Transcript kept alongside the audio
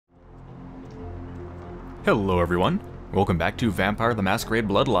Hello everyone, welcome back to Vampire the Masquerade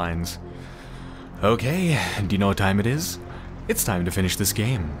Bloodlines. Okay, do you know what time it is? It's time to finish this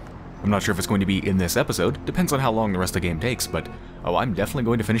game. I'm not sure if it's going to be in this episode, depends on how long the rest of the game takes, but I'm definitely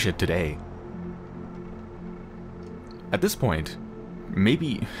going to finish it today. At this point,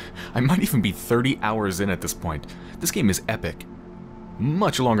 maybe, I might even be 30 hours in at this point. This game is epic.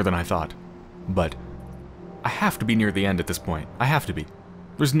 Much longer than I thought. But I have to be near the end at this point. I have to be.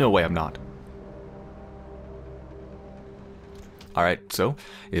 There's no way I'm not. Alright, so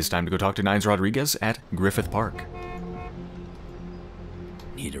it's time to go talk to Nines Rodriguez at Griffith Park.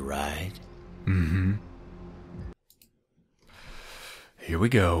 Need a ride? Mm-hmm. Here we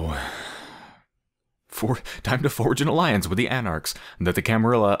go. Time to forge an alliance with the Anarchs that the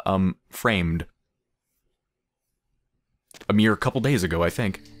Camarilla, framed. A mere couple days ago, I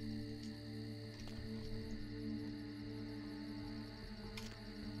think.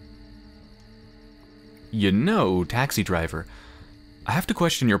 You know, taxi driver, I have to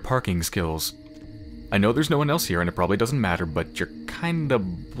question your parking skills. I know there's no one else here and it probably doesn't matter, but you're kinda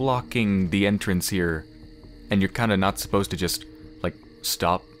blocking the entrance here. And you're kinda not supposed to just, like,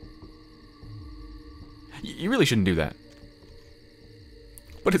 stop. You really shouldn't do that.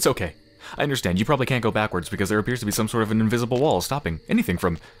 But it's okay. I understand, you probably can't go backwards because there appears to be some sort of an invisible wall stopping anything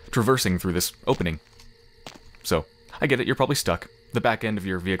from traversing through this opening. So, I get it, you're probably stuck. The back end of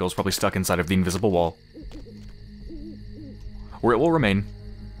your vehicle is probably stuck inside of the invisible wall. Where it will remain.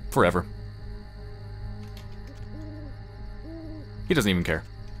 Forever. He doesn't even care.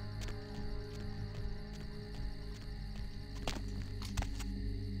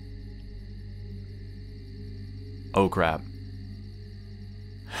 Oh crap.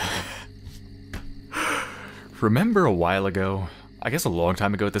 Remember a while ago, I guess a long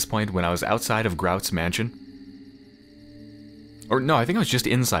time ago at this point, when I was outside of Grout's mansion? Or no, I think I was just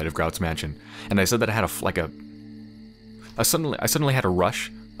inside of Grout's mansion, and I said that I had I suddenly had a rush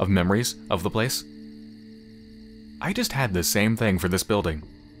of memories of the place. I just had the same thing for this building.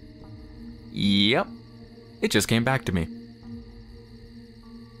 Yep. It just came back to me.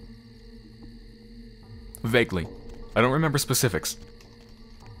 Vaguely. I don't remember specifics.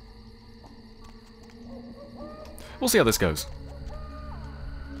 We'll see how this goes.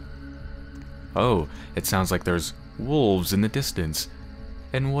 Oh, it sounds like there's wolves in the distance.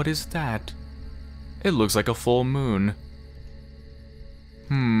 And what is that? It looks like a full moon.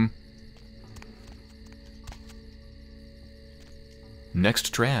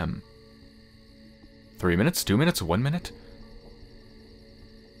 Next tram. 3 minutes, 2 minutes, 1 minute?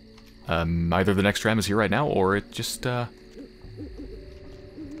 Either the next tram is here right now, or it just, or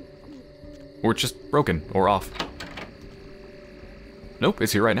it's just broken, or off. Nope,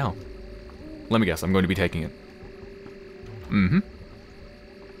 it's here right now. Let me guess, I'm going to be taking it. Mm-hmm.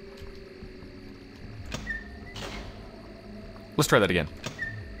 Let's try that again.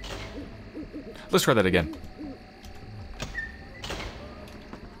 Let's try that again.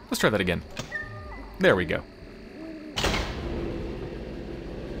 Let's try that again. There we go.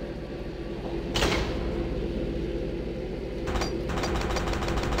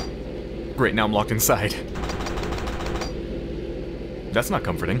 Great, now I'm locked inside. That's not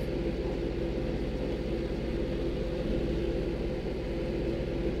comforting.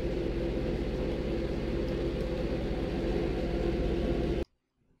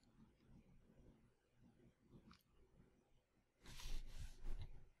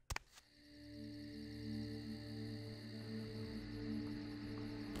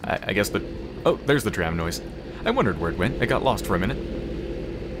 I guess the... Oh, there's the tram noise. I wondered where it went. It got lost for a minute.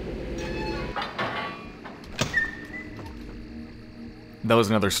 That was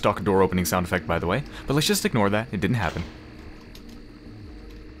another stock door opening sound effect, by the way. But let's just ignore that. It didn't happen.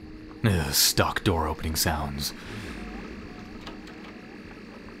 Ugh, stock door opening sounds.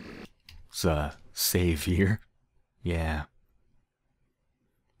 Let's, save here. Yeah.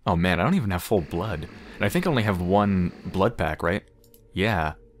 Oh man, I don't even have full blood. And I think I only have one blood pack, right?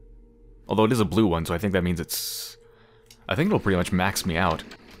 Yeah. Although it is a blue one, so I think that means it's... I think it'll pretty much max me out.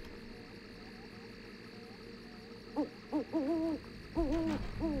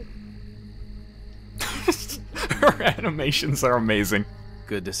 Her animations are amazing.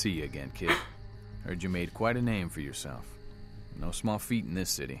 Good to see you again, kid. Heard you made quite a name for yourself. No small feat in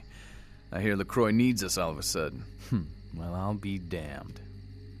this city. I hear LaCroix needs us all of a sudden. Well, I'll be damned.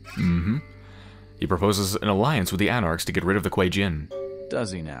 Mm-hmm. He proposes an alliance with the Anarchs to get rid of the Kuei Jin.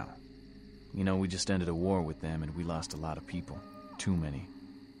 Does he now? You know, we just ended a war with them and we lost a lot of people. Too many.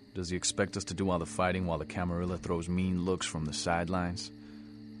 Does he expect us to do all the fighting while the Camarilla throws mean looks from the sidelines?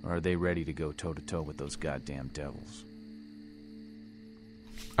 Or are they ready to go toe-to-toe with those goddamn devils?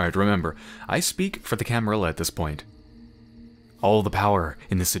 Alright, remember, I speak for the Camarilla at this point. All the power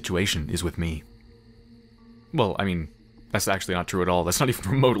in this situation is with me. Well, I mean, that's actually not true at all. That's not even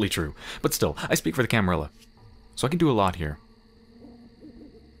remotely true. But still, I speak for the Camarilla. So I can do a lot here.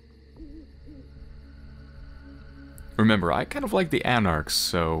 Remember, I kind of like the Anarchs,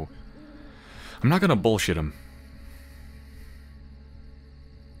 so I'm not gonna bullshit him.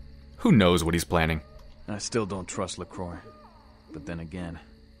 Who knows what he's planning? I still don't trust LaCroix. But then again,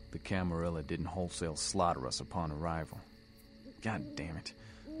 the Camarilla didn't wholesale slaughter us upon arrival. God damn it.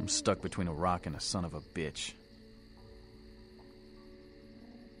 I'm stuck between a rock and a son of a bitch.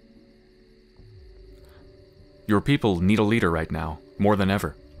 Your people need a leader right now, more than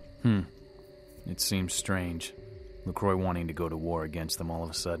ever. It seems strange. LaCroix wanting to go to war against them all of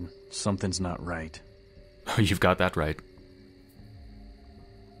a sudden. Something's not right. You've got that right.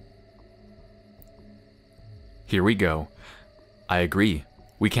 Here we go. I agree.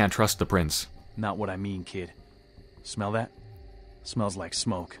 We can't trust the prince. Not what I mean, kid. Smell that? Smells like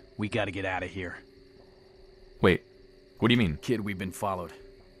smoke. We gotta get out of here. Wait, what do you mean? Kid, we've been followed.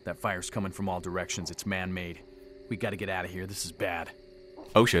 That fire's coming from all directions. It's man-made. We gotta get out of here. This is bad.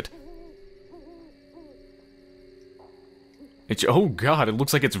 Oh shit. Oh god, it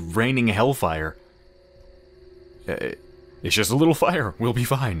looks like it's raining hellfire. It's just a little fire. We'll be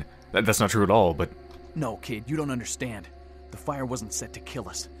fine. That's not true at all, but... No, kid, you don't understand. The fire wasn't set to kill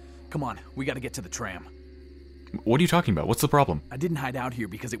us. Come on, we gotta get to the tram. What are you talking about? What's the problem? I didn't hide out here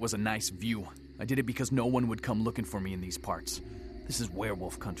because it was a nice view. I did it because no one would come looking for me in these parts. This is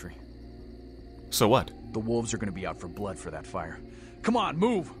werewolf country. So what? The wolves are gonna be out for blood for that fire. Come on,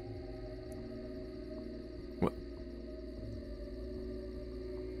 move! What?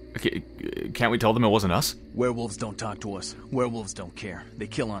 Okay, can't we tell them it wasn't us? Werewolves don't talk to us. Werewolves don't care. They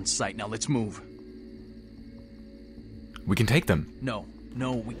kill on sight. Now let's move. We can take them. No,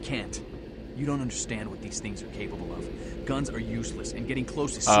 we can't. You don't understand what these things are capable of. Guns are useless, and getting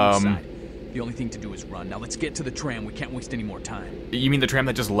close is suicide. The only thing to do is run. Now let's get to the tram. We can't waste any more time. You mean the tram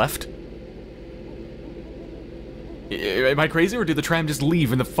that just left? Am I crazy, or did the tram just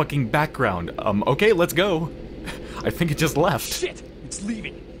leave in the fucking background? Okay, let's go. I think it just left. Shit! It's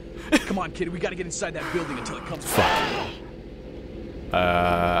leaving. Come on, kid. We gotta get inside that building until it comes back.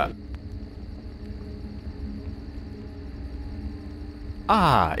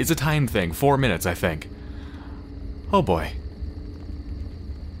 It's a time thing. 4 minutes, I think. Oh boy.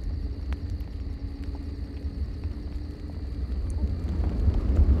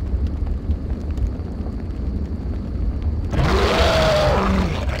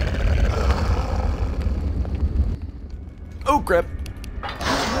 Oh crap.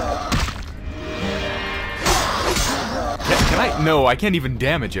 Can I? No, I can't even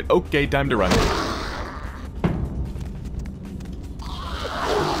damage it. Okay, time to run.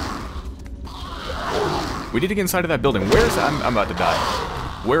 We need to get inside of that building. Where's... I'm about to die.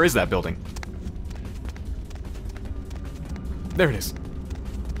 Where is that building? There it is.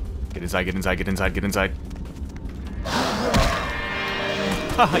 Get inside, get inside, get inside, get inside.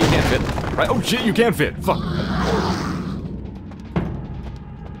 Haha, you can't fit. Right? Oh shit, you can fit. Fuck.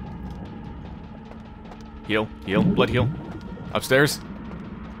 Heal, heal, blood heal. Upstairs.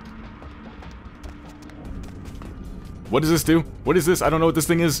 What does this do? What is this? I don't know what this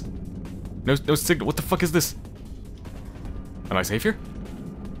thing is. No signal. What the fuck is this? Am I safe here?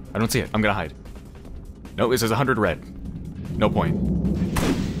 I don't see it. I'm gonna hide. No, it says 100 red. No point.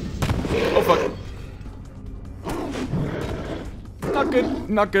 Oh fuck. Not good.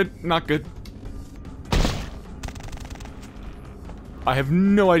 Not good. Not good. I have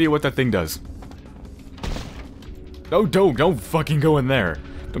no idea what that thing does. No, don't fucking go in there.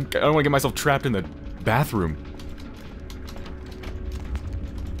 I don't want to get myself trapped in the bathroom.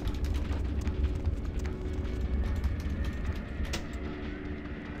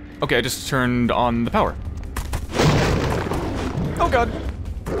 Okay, I just turned on the power. Oh god.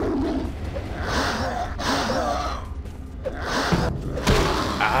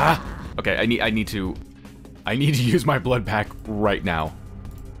 Ah. Okay, I need to use my blood pack right now.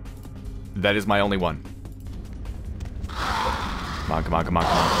 That is my only one. Come on, come on, come on,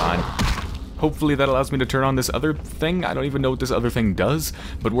 come on, come on. Hopefully that allows me to turn on this other thing. I don't even know what this other thing does,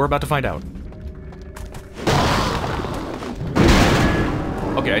 but we're about to find out.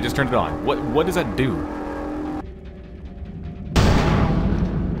 Okay, I just turned it on. What does that do?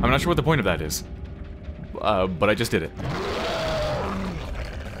 I'm not sure what the point of that is. But I just did it.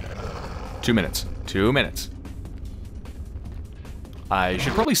 2 minutes. 2 minutes. I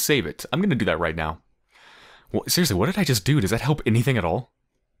should probably save it. I'm gonna do that right now. Well, seriously, what did I just do? Does that help anything at all?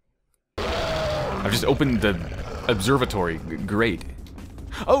 I've just opened the observatory. Great.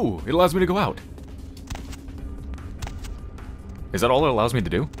 Oh, it allows me to go out. Is that all it allows me to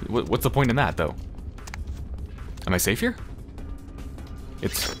do? What's the point in that, though? Am I safe here?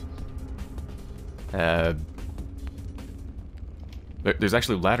 It's... There's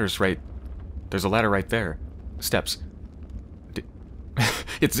actually ladders right... There's a ladder right there. Steps.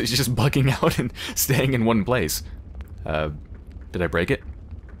 It's just bugging out and staying in one place. Did I break it?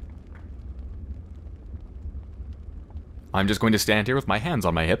 I'm just going to stand here with my hands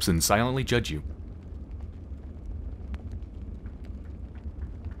on my hips and silently judge you.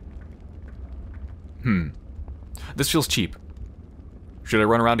 This feels cheap. Should I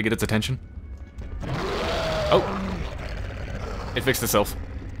run around to get its attention? Oh! It fixed itself.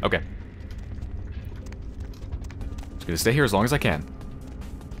 Okay. Just gonna stay here as long as I can.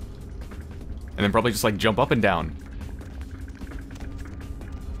 And then probably just, like, jump up and down.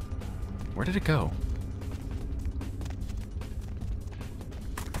 Where did it go?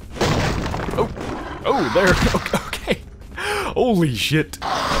 Oh! Oh, there! Okay! Holy shit!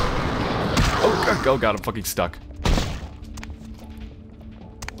 Oh god, I'm fucking stuck.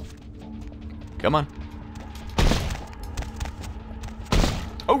 Come on.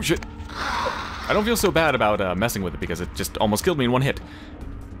 Oh shit! I don't feel so bad about messing with it because it just almost killed me in one hit.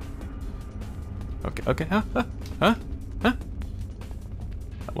 Okay, huh?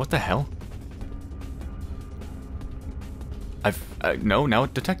 What the hell? No, now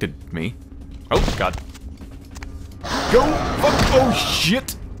it detected me. Oh god. Go! Fuck! Oh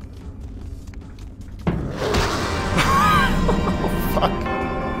shit!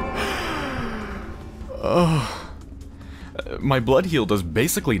 My blood heal does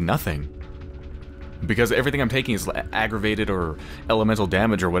basically nothing. Because everything I'm taking is aggravated or elemental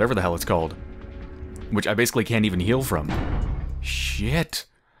damage or whatever the hell it's called. Which I basically can't even heal from. Shit.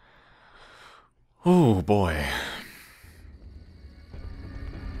 Oh boy.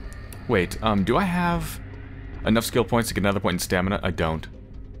 Wait, do I have enough skill points to get another point in stamina? I don't.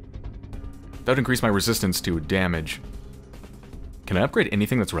 That would increase my resistance to damage. Can I upgrade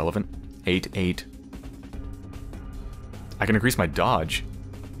anything that's relevant? 8. I can increase my dodge.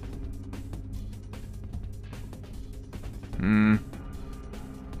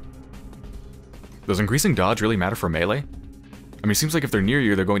 Does increasing dodge really matter for melee? I mean, it seems like if they're near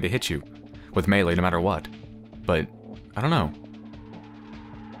you, they're going to hit you with melee no matter what. But, I don't know.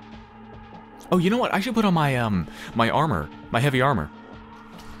 Oh, you know what? I should put on my, my armor. My heavy armor.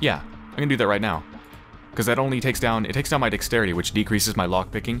 Yeah, I'm gonna do that right now. Because that only takes down... It takes down my dexterity, which decreases my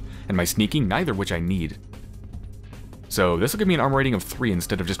lockpicking, and my sneaking, neither of which I need. So, this will give me an armor rating of 3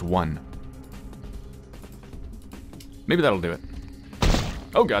 instead of just 1. Maybe that'll do it.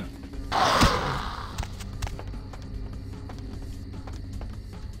 Oh god.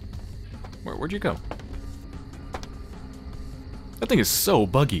 Where'd you go? That thing is so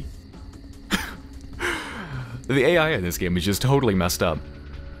buggy. The AI in this game is just totally messed up.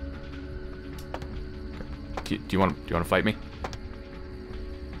 Do you want to fight me?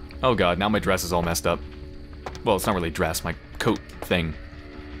 Oh god, now my dress is all messed up. Well, it's not really dress, my coat thing.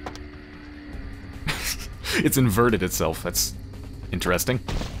 It's inverted itself. That's interesting.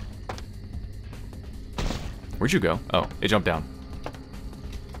 Where'd you go? Oh, it jumped down.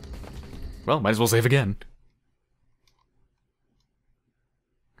 Well, might as well save again.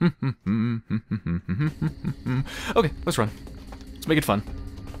 Okay, let's run. Let's make it fun.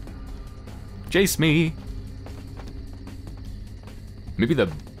 Chase me! Maybe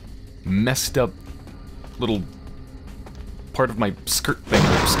the messed up little part of my skirt thing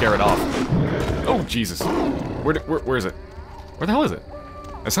will scare it off. Oh, Jesus. Where is it? Where the hell is it?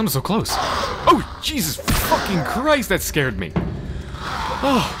 That sounded so close. Oh, Jesus fucking Christ, that scared me.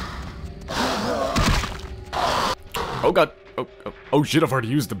 Oh. Oh, God. Oh, shit, I've already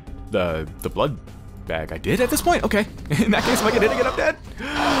used the blood bag. I did at this point? Okay. In that case, if I get hit again, I'm dead.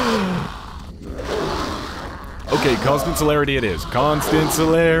 Okay, constant celerity it is. Constant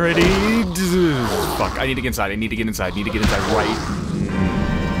celerity. Fuck, I need to get inside. I need to get inside. I need to get inside right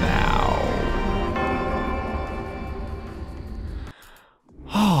now.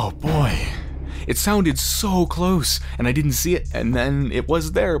 Oh, boy. It sounded so close, and I didn't see it, and then it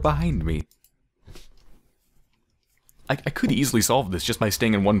was there behind me. I could easily solve this just by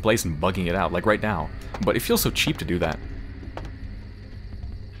staying in one place and bugging it out, like right now. But it feels so cheap to do that.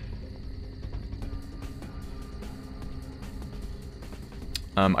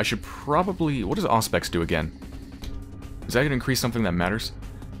 I should probably... What does Auspex do again? Is that going to increase something that matters?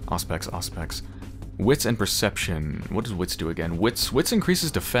 Auspex. Wits and Perception. What does Wits do again? Wits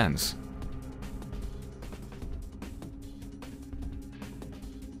increases defense.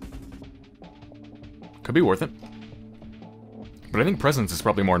 Could be worth it. But I think presence is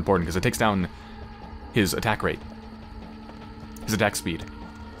probably more important because it takes down his attack rate. His attack speed.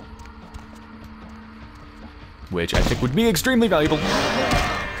 Which I think would be extremely valuable.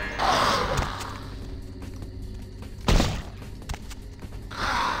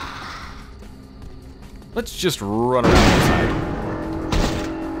 Let's just run around the side.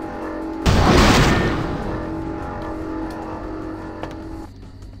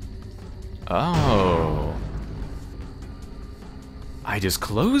 Oh. I just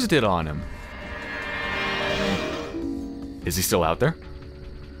closed it on him. Is he still out there?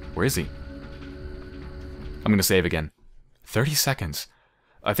 Where is he? I'm gonna save again. 30 seconds.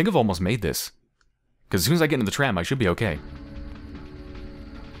 I think I've almost made this. Because as soon as I get into the tram, I should be okay.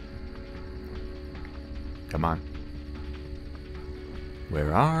 Come on.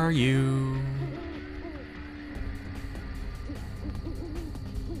 Where are you?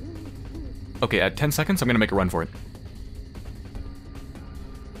 Okay, at 10 seconds, I'm gonna make a run for it.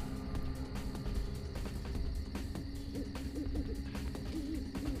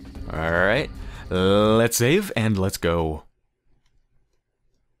 Alright, let's save and let's go.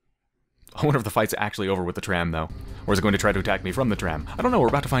 I wonder if the fight's actually over with the tram, though. Or is it going to try to attack me from the tram? I don't know, we're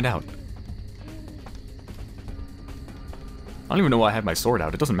about to find out. I don't even know why I had my sword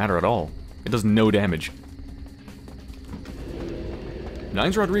out. It doesn't matter at all. It does no damage.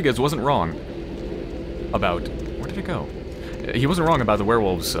 Nines Rodriguez wasn't wrong about... Where did it go? He wasn't wrong about the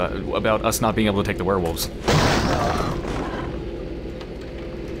werewolves, about us not being able to take the werewolves.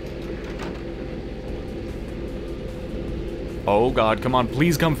 Oh god, come on,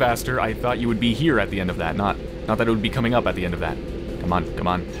 please come faster. I thought you would be here at the end of that, not that it would be coming up at the end of that. Come on, come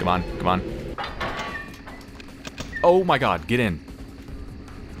on, come on, come on. Oh my god, get in.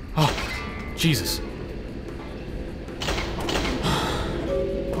 Oh, Jesus.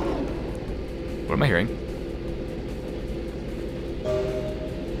 What am I hearing?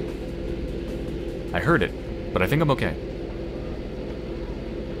 I heard it, but I think I'm okay.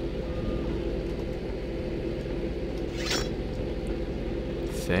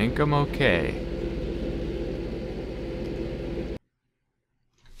 Think I'm okay.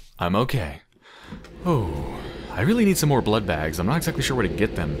 I'm okay. Oh, I really need some more blood bags. I'm not exactly sure where to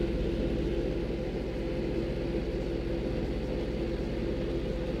get them.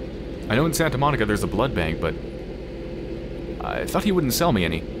 I know in Santa Monica there's a blood bank, but I thought he wouldn't sell me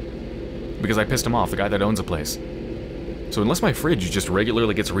any. Because I pissed him off, the guy that owns a place. So unless my fridge just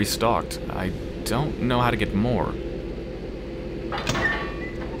regularly gets restocked, I don't know how to get more.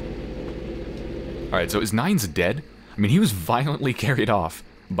 Alright, so is Nines dead? I mean, he was violently carried off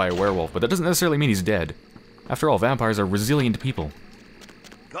by a werewolf, but that doesn't necessarily mean he's dead. After all, vampires are resilient people.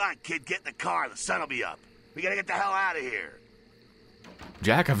 Come on, kid, get in the car. The sun will be up. We gotta get the hell out of here.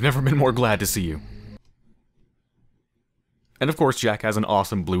 Jack, I've never been more glad to see you. And of course, Jack has an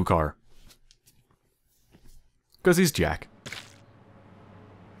awesome blue car. Because he's Jack.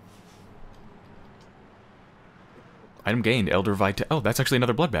 Item gained, Elder Vita. Oh, that's actually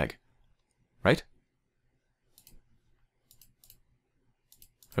another blood bag. Right?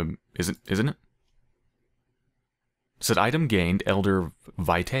 Isn't it? Said item gained, Elder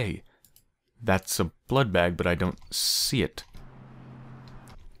Vitae. That's a blood bag, but I don't see it.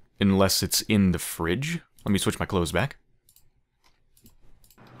 Unless it's in the fridge. Let me switch my clothes back.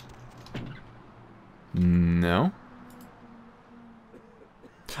 No.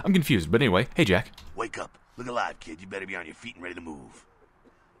 I'm confused, but anyway. Hey, Jack. Wake up. Look alive, kid. You better be on your feet and ready to move.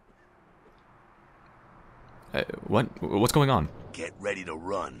 What's going on? Get ready to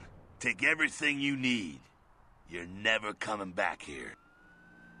run. Take everything you need. You're never coming back here.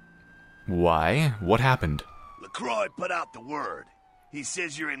 Why? What happened? LaCroix put out the word. He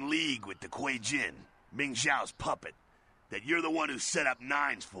says you're in league with the Kuei Jin, Ming-Xiao's puppet. That you're the one who set up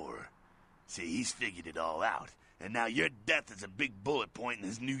Nines for her. See, he's figured it all out. And now your death is a big bullet point in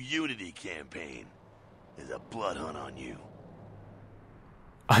his new Unity campaign. There's a blood hunt on you.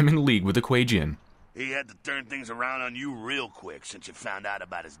 I'm in league with the Kuei Jin. He had to turn things around on you real quick since you found out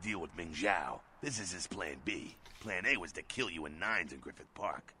about his deal with Ming-Xiao. This is his plan B. Plan A was to kill you in Nines in Griffith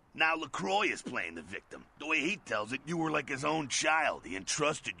Park. Now LaCroix is playing the victim. The way he tells it, you were like his own child. He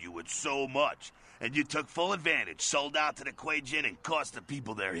entrusted you with so much. And you took full advantage, sold out to the Kuei Jin, and cost the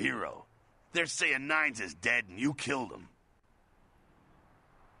people their hero. They're saying Nines is dead and you killed him.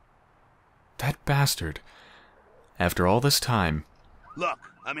 That bastard. After all this time. Look,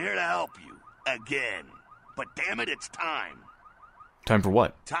 I'm here to help you. Again. But damn it, it's time. Time for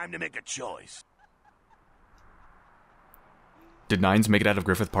what? Time to make a choice. Did Nines make it out of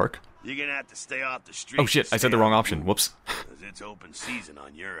Griffith Park? You're gonna have to stay off the street. Oh shit, I said the wrong option. Whoops. Because it's open season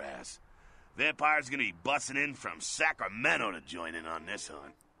on your ass. Vampires gonna be busting in from Sacramento to join in on this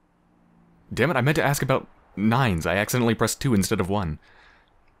hunt. Damn it, I meant to ask about 9s. I accidentally pressed 2 instead of 1.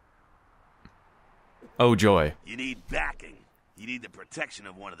 Oh, joy. You need backing. You need the protection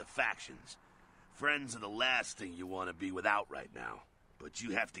of one of the factions. Friends are the last thing you want to be without right now. But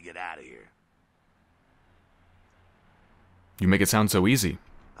you have to get out of here. You make it sound so easy.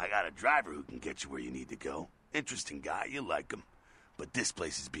 I got a driver who can get you where you need to go. Interesting guy, you'll like him. But this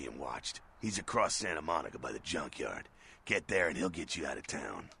place is being watched. He's across Santa Monica by the junkyard. Get there and he'll get you out of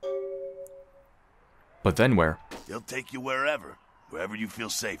town. But then where? He'll take you wherever you feel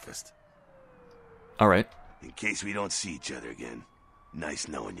safest. Alright. In case we don't see each other again. Nice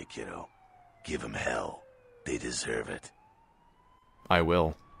knowing you, kiddo. Give them hell. They deserve it. I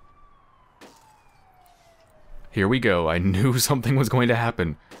will. Here we go. I knew something was going to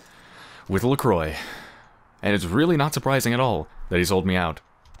happen with LaCroix. And it's really not surprising at all that he sold me out.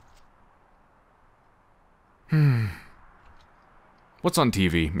 What's on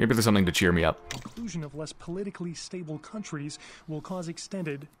TV? Maybe there's something to cheer me up. Inclusion of less politically stable countries will cause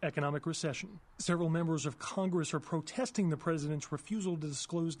extended economic recession. Several members of Congress are protesting the president's refusal to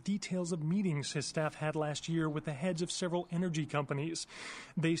disclose details of meetings his staff had last year with the heads of several energy companies.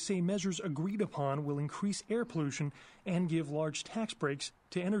 They say measures agreed upon will increase air pollution and give large tax breaks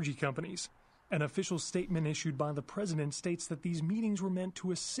to energy companies. An official statement issued by the president states that these meetings were meant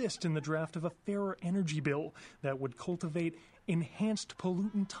to assist in the draft of a fairer energy bill that would cultivate enhanced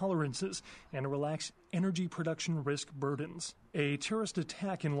pollutant tolerances and relax energy production risk burdens. A terrorist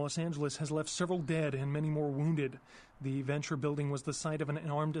attack in Los Angeles has left several dead and many more wounded. The Venture building was the site of an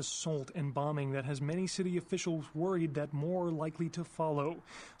armed assault and bombing that has many city officials worried that more are likely to follow.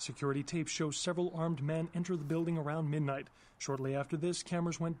 Security tapes show several armed men enter the building around midnight. Shortly after this,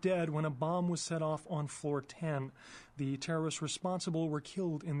 cameras went dead when a bomb was set off on floor 10. The terrorists responsible were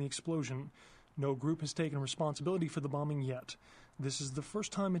killed in the explosion. No group has taken responsibility for the bombing yet. This is the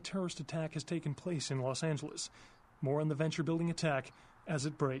first time a terrorist attack has taken place in Los Angeles. More on the Venture building attack as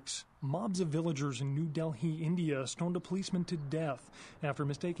it breaks. Mobs of villagers in New Delhi, India, stoned a policeman to death after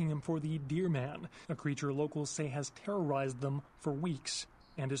mistaking him for the Deer Man, a creature locals say has terrorized them for weeks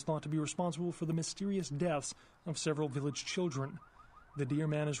and is thought to be responsible for the mysterious deaths of several village children. The Deer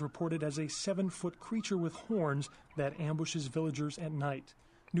Man is reported as a 7-foot creature with horns that ambushes villagers at night.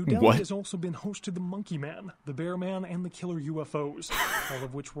 New Delhi has also been host to the Monkey Man, the Bear Man, and the Killer UFOs, all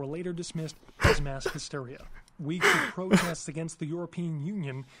of which were later dismissed as mass hysteria. Weeks of protests against the European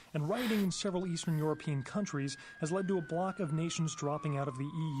Union and rioting in several Eastern European countries has led to a bloc of nations dropping out of the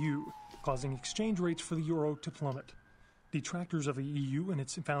EU, causing exchange rates for the euro to plummet. Detractors of the EU and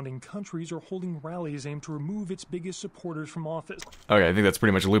its founding countries are holding rallies aimed to remove its biggest supporters from office. Okay, I think that's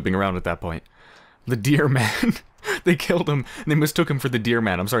pretty much looping around at that point. The Deer Man. They killed him. They mistook him for the Deer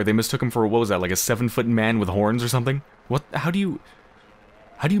Man. I'm sorry, they mistook him for, what was that, like a 7-foot man with horns or something? What? How do you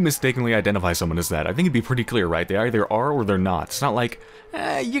mistakenly identify someone as that? I think it'd be pretty clear, right? They either are or they're not. It's not like,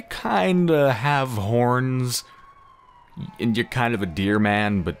 you kinda have horns, and you're kind of a deer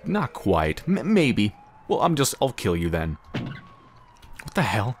man, but not quite. Maybe. Well, I'll kill you then. What the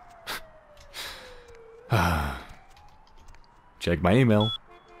hell? Check my email.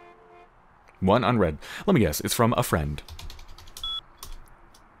 1 unread. Let me guess, it's from a friend.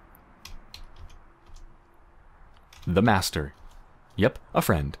 The Master. Yep, a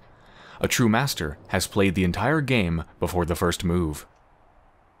friend. A true master has played the entire game before the first move.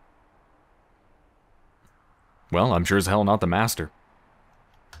 Well, I'm sure as hell not the Master.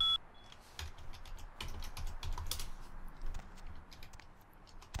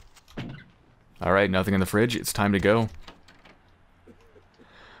 Alright, nothing in the fridge. It's time to go.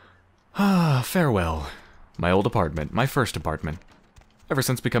 Ah, farewell. My old apartment. My first apartment. Ever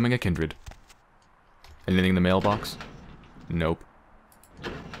since becoming a kindred. Anything in the mailbox? Nope.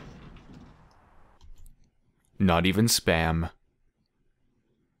 Not even spam.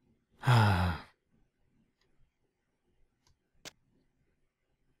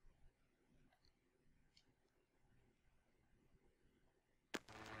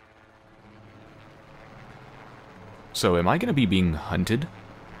 So, am I gonna be being hunted?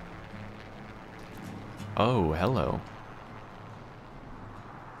 Oh, hello.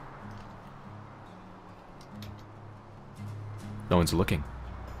 No one's looking.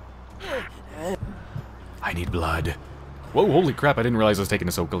 I need blood. Whoa, holy crap, I didn't realize I was taking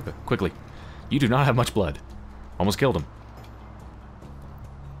this so quickly. You do not have much blood. Almost killed him.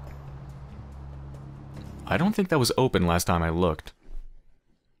 I don't think that was open last time I looked.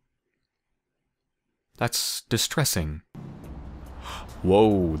 That's distressing.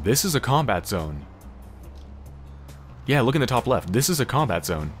 Whoa, this is a combat zone. Yeah, look in the top left. This is a combat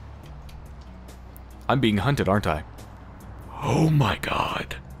zone. I'm being hunted, aren't I? Oh my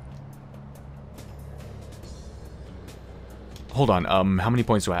god. Hold on, how many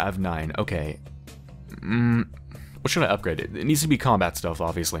points do I have? 9. Okay. What should I upgrade? It needs to be combat stuff,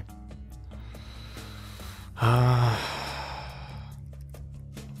 obviously.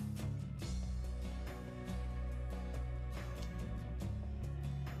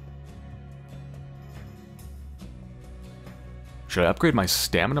 Should I upgrade my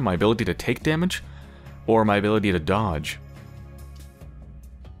stamina, my ability to take damage, or my ability to dodge?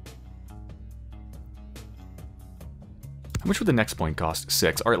 How much would the next point cost?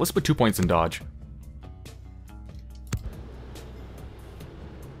 6. Alright, let's put 2 points in dodge.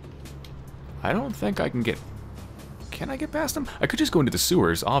 I don't think I can get... Can I get past him? I could just go into the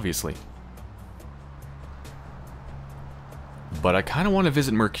sewers, obviously. But I kind of want to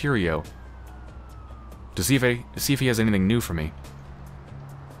visit Mercurio to see if he has anything new for me.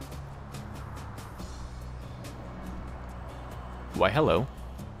 Why, hello.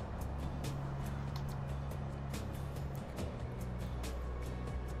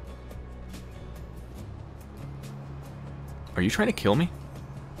 Are you trying to kill me?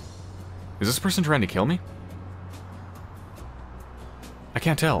 Is this person trying to kill me? I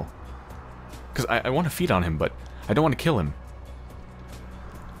can't tell. Because I want to feed on him, but I don't want to kill him.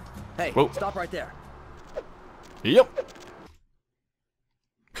 Hey, whoa. Stop right there. Yep.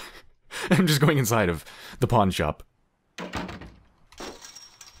 I'm just going inside of the pawn shop.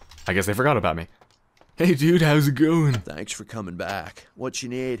 I guess they forgot about me. Hey dude, how's it going? Thanks for coming back. What you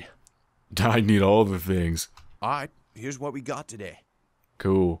need? I need all the things. Alright, here's what we got today.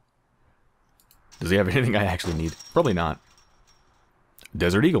 Cool. Does he have anything I actually need? Probably not.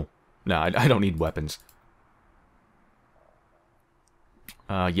 Desert Eagle. No, I don't need weapons.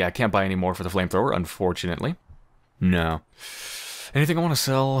 Yeah, I can't buy any more for the flamethrower, unfortunately. No. Anything I want to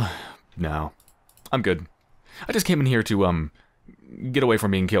sell? No. I'm good. I just came in here to, get away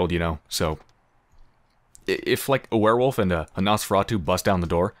from being killed, you know, so... If, like, a werewolf and a Nosferatu bust down the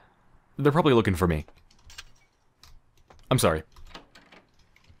door, they're probably looking for me. I'm sorry.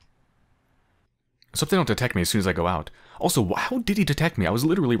 So if they don't detect me as soon as I go out. Also, how did he detect me? I was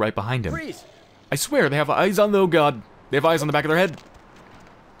literally right behind him. Freeze! I swear, they have eyes on the... Oh god. They have eyes on the back of their head.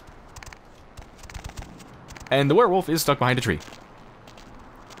 And the werewolf is stuck behind a tree.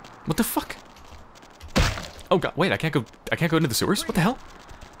 What the fuck? Oh god, wait, I can't go into the sewers? What the hell?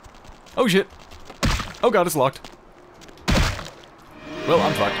 Oh shit. Oh god, it's locked. Well,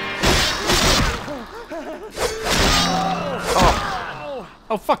 I'm fucked.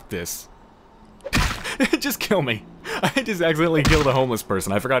 Oh, fuck this. Just kill me. I just accidentally killed a homeless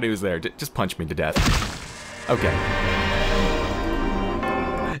person. I forgot he was there. Just punch me to death. Okay.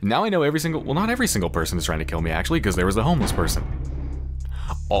 Now I know every single... Well, not every single person is trying to kill me, actually, because there was a homeless person.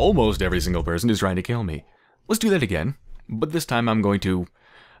 Almost every single person is trying to kill me. Let's do that again. But this time I'm going to...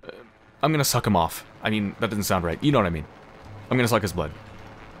 I'm going to suck him off. I mean, that doesn't sound right. You know what I mean. I'm going to suck his blood.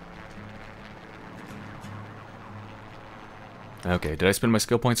 Okay, did I spend my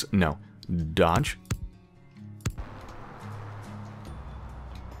skill points? No. Dodge.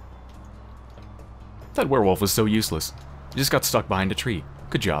 That werewolf was so useless. He just got stuck behind a tree.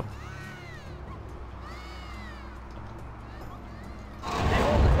 Good job.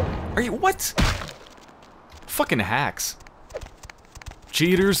 Are you... What? Fucking hacks.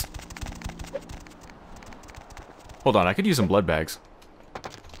 Cheaters. Hold on, I could use some blood bags.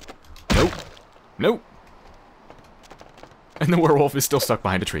 Nope. Nope. And the werewolf is still stuck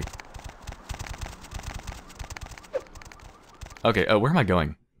behind a tree. Okay, where am I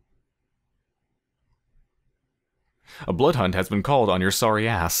going? A blood hunt has been called on your sorry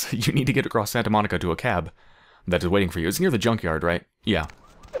ass. You need to get across Santa Monica to a cab that is waiting for you. It's near the junkyard, right? Yeah.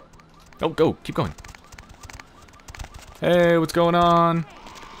 Oh, go. Keep going. Hey, what's going on?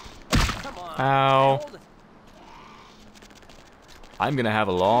 Ow. I'm gonna have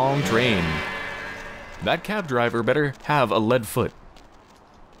a long train. That cab driver better have a lead foot.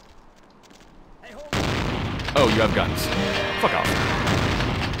 Oh, you have guns. Fuck off.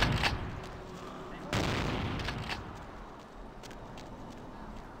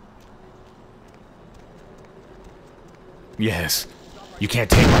 Yes. You can't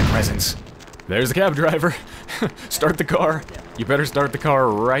take my presence. There's the cab driver. Start the car. You better start the car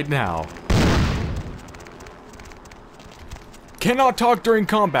right now. Cannot talk during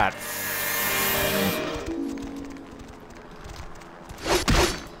combat.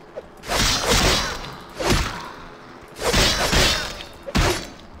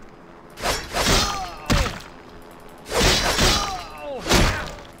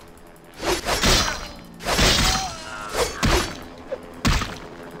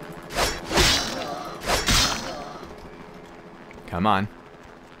 Come on.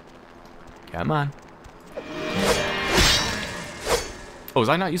 Come on. Oh, was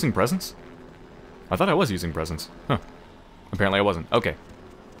I not using presents? I thought I was using presents. Huh. Apparently I wasn't. Okay.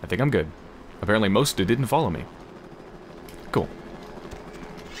 I think I'm good. Apparently most didn't follow me. Cool.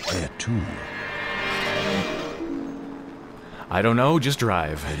 Where to? I don't know, just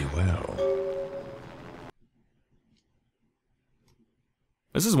drive. Very well.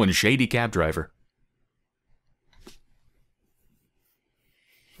 This is one shady cab driver.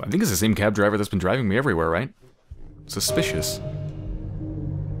 I think it's the same cab driver that's been driving me everywhere, right? Suspicious.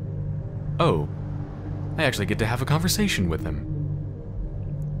 Oh. I actually get to have a conversation with him.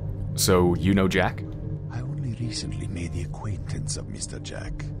 So, you know Jack? I only recently made the acquaintance of Mr.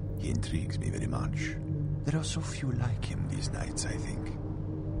 Jack. He intrigues me very much. There are so few like him these nights, I think.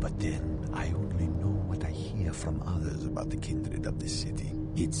 But then, I only know what I hear from others about the kindred of this city.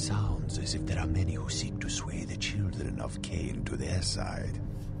 It sounds as if there are many who seek to sway the children of Cain to their side.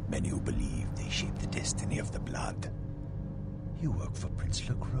 Many who believe they shape the destiny of the blood. You work for Prince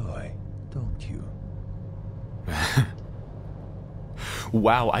LaCroix, don't you?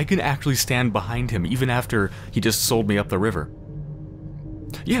 Wow, I can actually stand behind him even after he just sold me up the river.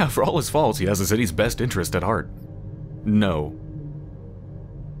 Yeah, for all his faults, he has the city's best interest at heart. No.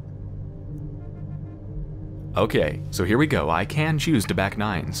 Okay, so here we go. I can choose to back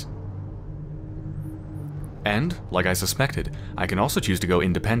nines. And, like I suspected, I can also choose to go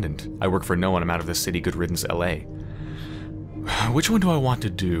independent. I work for no one. I'm out of this city. Good riddance, LA. Which one do I want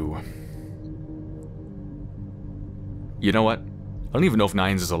to do? You know what? I don't even know if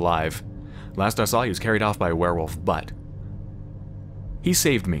Nines is alive. Last I saw, he was carried off by a werewolf, but he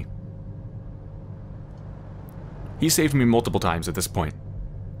saved me. He saved me multiple times at this point.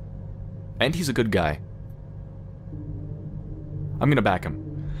 And he's a good guy. I'm gonna back him.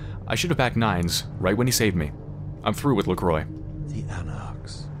 I should have backed Nines right when he saved me. I'm through with LaCroix. The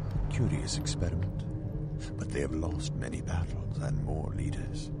Anarchs. A curious experiment. But they have lost many battles and more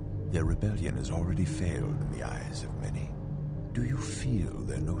leaders. Their rebellion has already failed in the eyes of many. Do you feel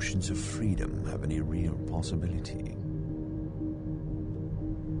their notions of freedom have any real possibility?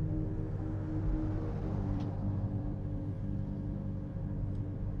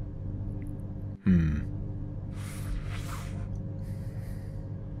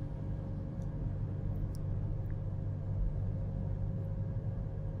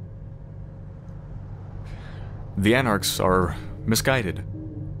 The Anarchs are misguided,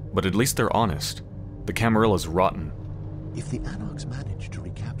 but at least they're honest. The Camarilla's rotten. If the Anarchs manage to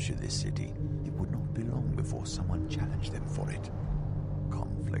recapture this city, it would not be long before someone challenged them for it.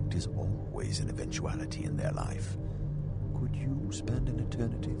 Conflict is always an eventuality in their life. Could you spend an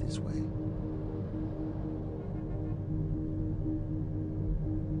eternity this way?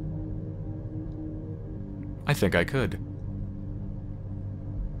 I think I could.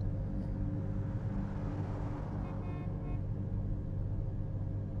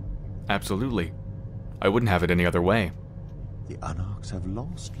 Absolutely. I wouldn't have it any other way. The Anarchs have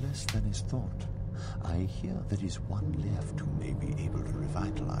lost less than is thought. I hear there is one left who may be able to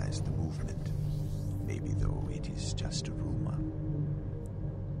revitalize the movement. Maybe, though, it is just a rumor.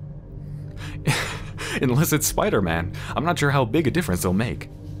 Unless it's Spider-Man, I'm not sure how big a difference they'll make.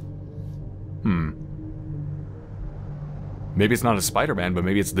 Maybe it's not a Spider-Man, but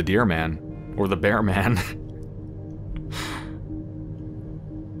maybe it's the Deer Man. Or the Bear Man.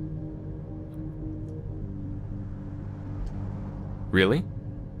 Really?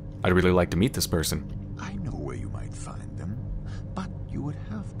 I'd really like to meet this person. I know where you might find them, but you would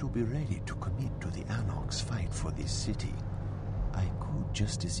have to be ready to commit to the Anarchs' fight for this city. I could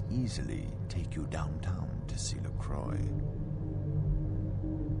just as easily take you downtown to see LaCroix.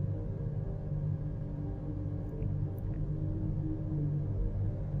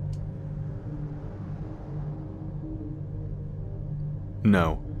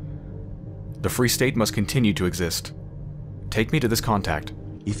 No. The Free State must continue to exist. Take me to this contact.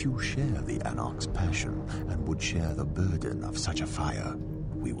 If you share the Anarch's passion and would share the burden of such a fire,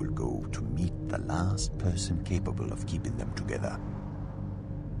 we will go to meet the last person capable of keeping them together.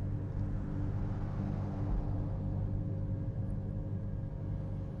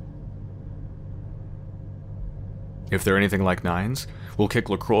 If they're anything like Nines, we'll kick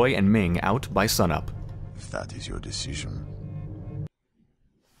LaCroix and Ming out by sunup. If that is your decision.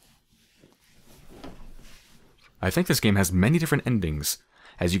 I think this game has many different endings.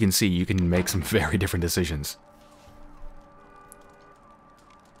 As you can see, you can make some very different decisions.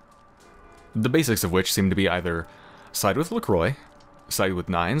 The basics of which seem to be either side with LaCroix, side with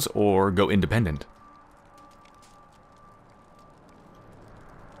Nines, or go independent.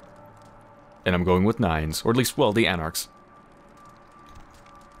 And I'm going with Nines, or at least, well, the Anarchs.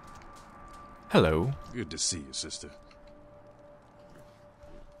 Hello. Good to see you, sister.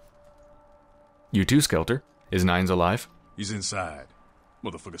 You too, Skelter. Is Nines alive? He's inside.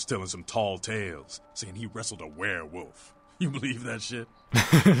 Motherfucker's telling some tall tales, saying he wrestled a werewolf. You believe that shit?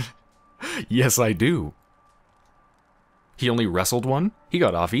 Yes, I do. He only wrestled one? He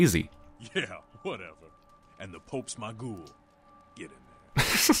got off easy. Yeah, whatever. And the Pope's my ghoul. Get in there.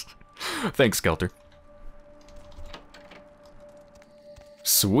 Thanks, Skelter.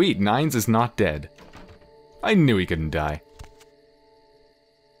 Sweet, Nines is not dead. I knew he couldn't die.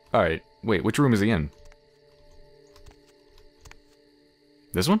 Alright, wait, which room is he in?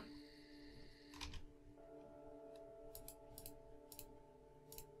 This one?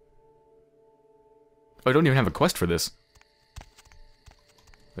 Oh, I don't even have a quest for this.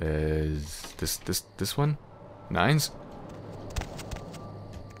 Is this one? Nines?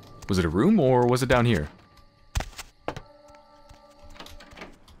 Was it a room or was it down here?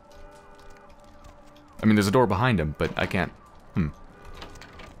 I mean, there's a door behind him, but I can't.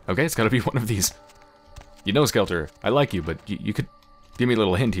 Okay, it's gotta be one of these. You know, Skelter, I like you, but you could give me a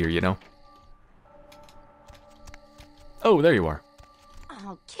little hint here, you know? Oh, there you are.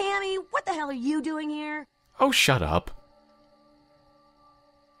 Oh, Cammy, what the hell are you doing here? Oh, shut up.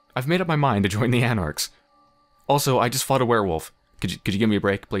 I've made up my mind to join the Anarchs. Also, I just fought a werewolf. Could you give me a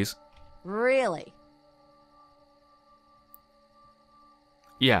break, please? Really?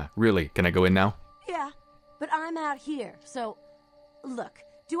 Yeah, really. Can I go in now? Yeah, but I'm out here, so... Look,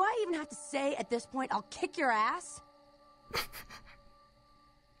 do I even have to say at this point I'll kick your ass?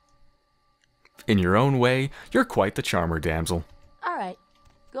 In your own way, you're quite the charmer, damsel. Alright,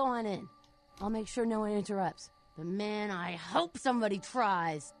 go on in. I'll make sure no one interrupts. But man, I hope somebody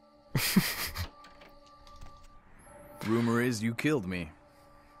tries. Rumor is you killed me.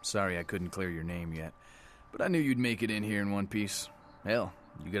 Sorry I couldn't clear your name yet, but I knew you'd make it in here in one piece. Hell,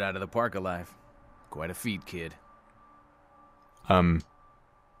 you get out of the park alive. Quite a feat, kid.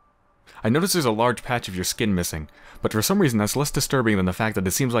 I noticed there's a large patch of your skin missing, but for some reason that's less disturbing than the fact that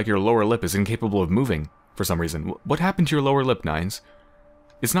it seems like your lower lip is incapable of moving, for some reason. What happened to your lower lip, Nines?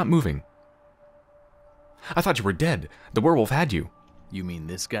 It's not moving. I thought you were dead. The werewolf had you. You mean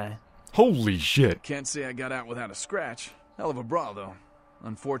this guy? Holy shit. Can't say I got out without a scratch. Hell of a brawl, though.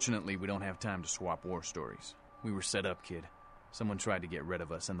 Unfortunately, we don't have time to swap war stories. We were set up, kid. Someone tried to get rid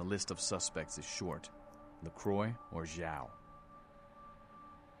of us, and the list of suspects is short. LaCroix or Xiao.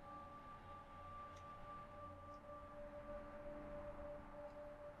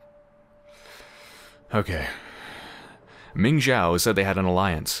 Okay. Ming-Xiao said they had an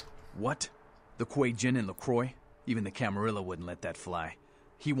alliance. What? The Kuei Jin and LaCroix? Even the Camarilla wouldn't let that fly.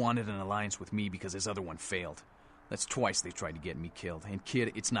 He wanted an alliance with me because his other one failed. That's twice they tried to get me killed. And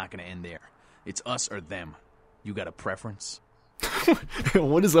kid, it's not gonna end there. It's us or them. You got a preference?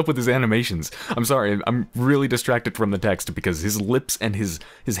 What is up with his animations? I'm sorry, I'm really distracted from the text because his lips and his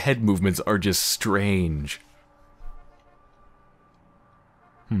head movements are just strange.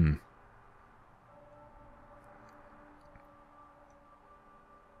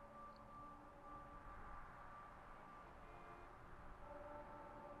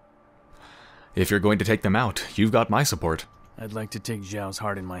 If you're going to take them out, you've got my support. I'd like to take Xiao's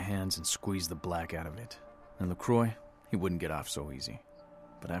heart in my hands and squeeze the black out of it. And LaCroix, he wouldn't get off so easy.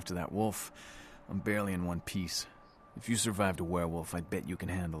 But after that wolf, I'm barely in one piece. If you survived a werewolf, I bet you can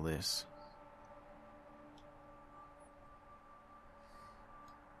handle this.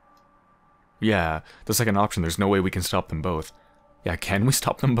 Yeah, the second option, there's no way we can stop them both. Yeah, can we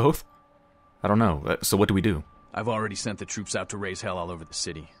stop them both? I don't know. So what do we do? I've already sent the troops out to raise hell all over the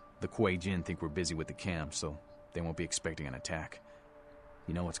city. The Kuei Jin think we're busy with the camp, so they won't be expecting an attack.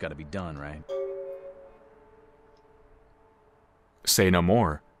 You know what's got to be done, right? Say no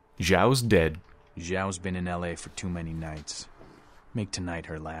more. Xiao's dead. Xiao's been in LA for too many nights. Make tonight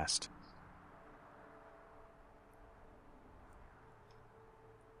her last.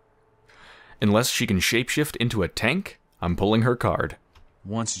 Unless she can shapeshift into a tank, I'm pulling her card.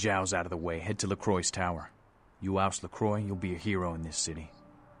 Once Xiao's out of the way, head to LaCroix's tower. You oust LaCroix, you'll be a hero in this city.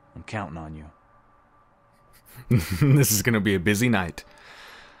 I'm counting on you. This is gonna be a busy night.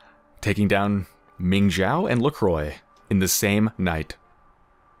 Taking down Ming-Xiao and LaCroix in the same night.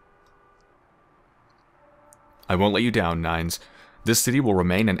 I won't let you down, Nines. This city will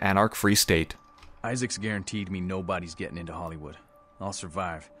remain an anarch-free state. Isaac's guaranteed me nobody's getting into Hollywood. I'll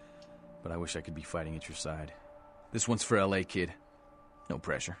survive, but I wish I could be fighting at your side. This one's for LA, kid. No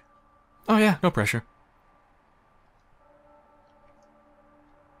pressure. Oh yeah, no pressure.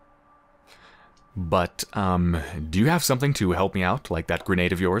 But, do you have something to help me out, like that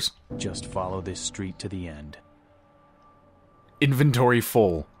grenade of yours? Just follow this street to the end. Inventory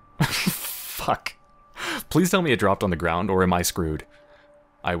full. Fuck. Please tell me it dropped on the ground, or am I screwed?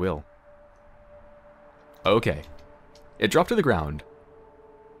 I will. Okay. It dropped to the ground.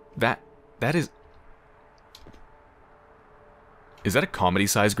 That is... Is that a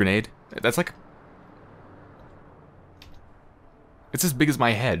comedy-sized grenade? That's like... It's as big as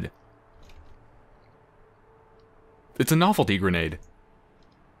my head. It's a novelty grenade.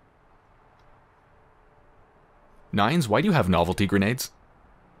 Nines, why do you have novelty grenades?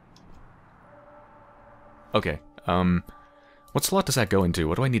 Okay, what slot does that go into?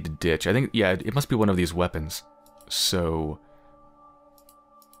 What do I need to ditch? I think, yeah, it must be one of these weapons. So...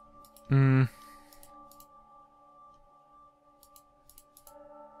 What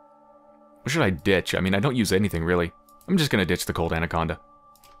should I ditch? I mean, I don't use anything, really. I'm just gonna ditch the Cold Anaconda.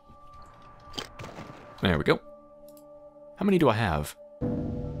 There we go. How many do I have?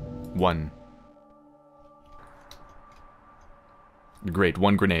 1. Great,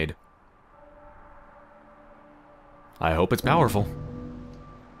 1 grenade. I hope it's powerful.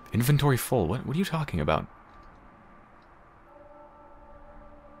 Inventory full. What are you talking about?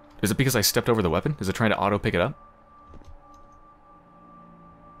 Is it because I stepped over the weapon? Is it trying to auto-pick it up?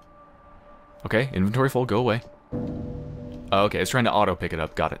 Okay, inventory full, go away. Oh, okay, it's trying to auto-pick it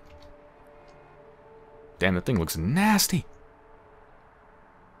up. Got it. Damn, that thing looks nasty.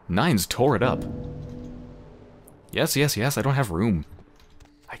 Nines tore it up. Yes, yes, yes, I don't have room.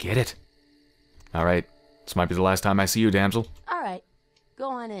 I get it. Alright, this might be the last time I see you, damsel. Alright, go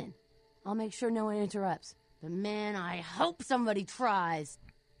on in. I'll make sure no one interrupts. But man, I hope somebody tries.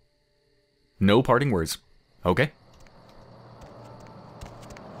 No parting words. Okay.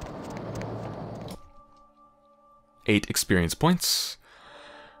 Eight experience points.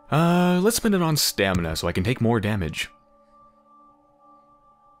 Let's spend it on stamina so I can take more damage.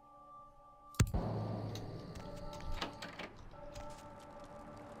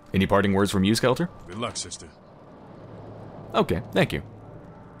 Any parting words from you, Skeletor? Good luck, sister. Okay, thank you.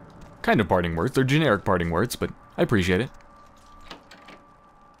 Kind of parting words. They're generic parting words, but I appreciate it.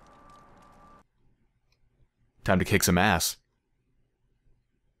 Time to kick some ass.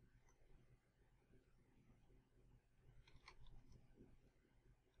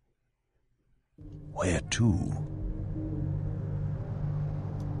 Where to?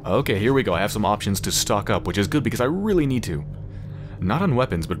 Okay, here we go. I have some options to stock up, which is good because I really need to. Not on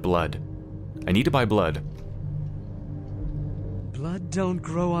weapons, but blood. I need to buy blood. Blood don't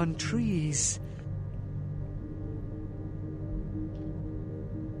grow on trees.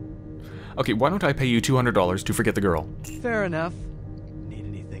 Okay, why don't I pay you $200 to forget the girl? Fair enough. Need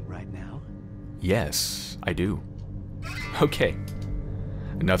anything right now? Yes, I do. Okay.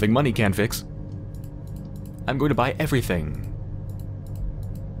 Nothing money can't fix. I'm going to buy everything.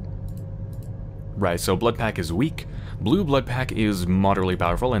 Right, so Blood Pack is weak. Blue Blood Pack is moderately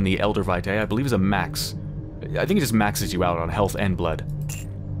powerful, and the Elder Vitae, I believe, is a max. I think it just maxes you out on health and blood.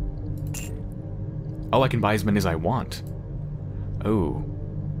 Oh, I can buy as many as I want. Oh.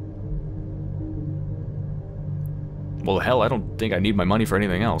 Well, hell, I don't think I need my money for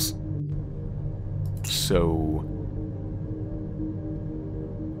anything else. So...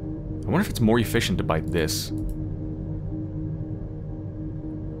 I wonder if it's more efficient to buy this.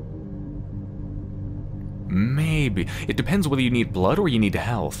 Maybe. It depends whether you need blood or you need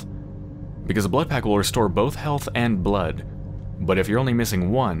health. Because a blood pack will restore both health and blood. But if you're only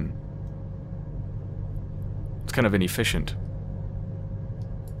missing one, it's kind of inefficient.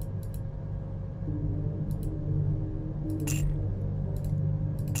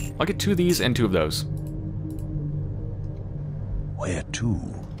 I'll get 2 of these and 2 of those. Where to?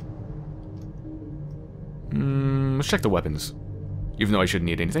 Let's check the weapons. Even though I shouldn't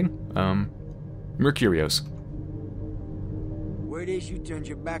need anything. Mercurios. Word is you turned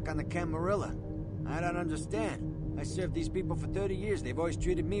your back on the Camarilla. I don't understand. I served these people for 30 years. They've always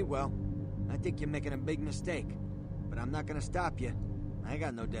treated me well. I think you're making a big mistake. But I'm not gonna stop you. I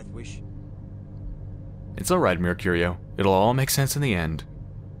got no death wish. It's alright, Mercurio. It'll all make sense in the end.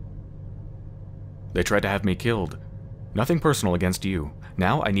 They tried to have me killed. Nothing personal against you.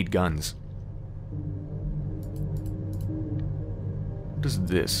 Now I need guns. What is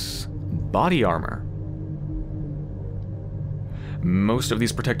this? Body armor. Most of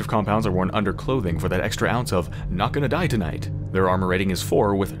these protective compounds are worn under clothing for that extra ounce of not gonna die tonight. Their armor rating is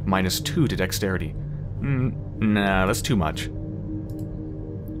 4 with -2 to dexterity. Nah, that's too much.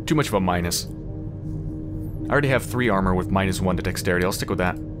 Too much of a minus. I already have 3 armor with -1 to dexterity. I'll stick with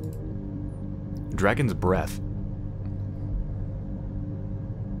that. Dragon's Breath.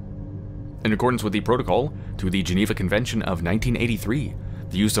 In accordance with the protocol to the Geneva Convention of 1983,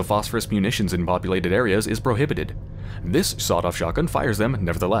 the use of phosphorus munitions in populated areas is prohibited. This sawed-off shotgun fires them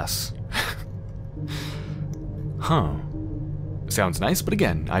nevertheless. Huh. Sounds nice, but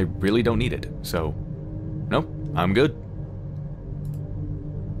again, I really don't need it, so... Nope, I'm good.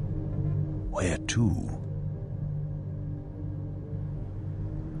 Where to?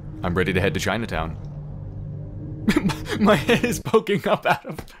 I'm ready to head to Chinatown. My head is poking up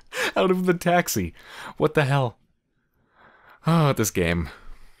out of the taxi. What the hell? Oh, this game.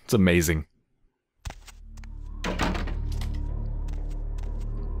 It's amazing.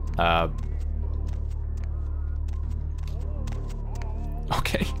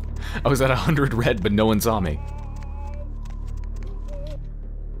 Okay. I was at 100 red, but no one saw me.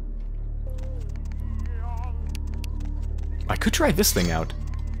 I could try this thing out.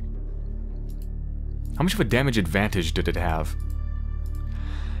 How much of a damage advantage did it have?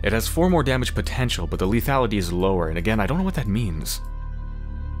 It has 4 more damage potential, but the lethality is lower, and again, I don't know what that means.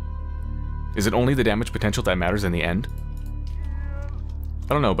 Is it only the damage potential that matters in the end? I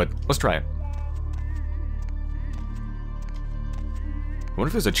don't know, but let's try it. I wonder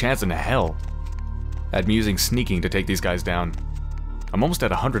if there's a chance in hell at me using sneaking to take these guys down. I'm almost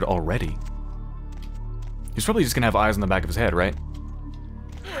at 100 already. He's probably just gonna have eyes on the back of his head, right?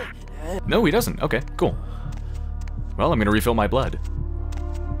 No, he doesn't. Okay, cool. Well, I'm gonna refill my blood.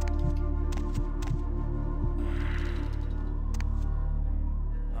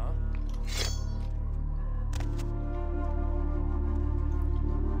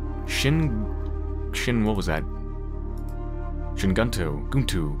 What was that?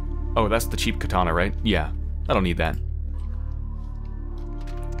 Guntu. Oh, that's the cheap katana, right? Yeah, I don't need that.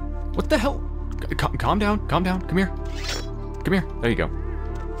 What the hell? Calm down, come here. Come here, there you go.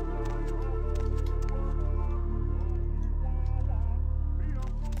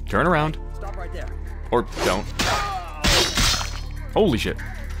 Turn around. Stop right there. Or don't. Holy shit.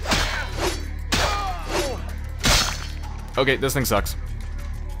 Okay, this thing sucks.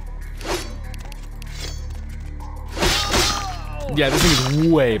 Yeah, this thing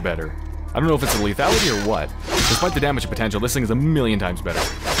is way better. I don't know if it's the lethality or what. Despite the damage potential, this thing is a million times better.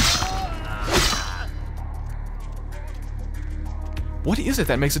 What is it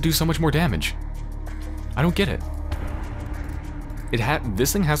that makes it do so much more damage? I don't get it.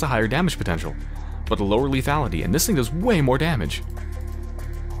 This thing has a higher damage potential, but a lower lethality, and this thing does way more damage.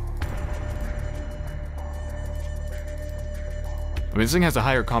 I mean, this thing has a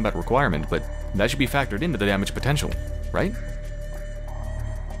higher combat requirement, but that should be factored into the damage potential, right?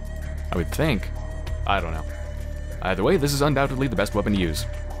 I would think. I don't know. Either way, this is undoubtedly the best weapon to use.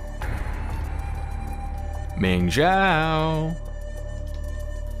 Ming-Xiao!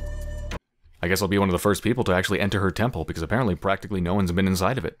 I guess I'll be one of the first people to actually enter her temple, because apparently practically no one's been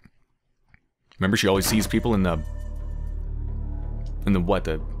inside of it. Remember, she always sees people in the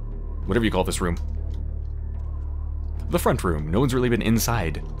whatever you call this room. The front room. No one's really been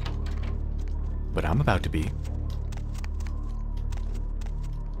inside. But I'm about to be.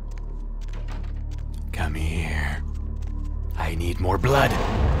 Come here. I need more blood.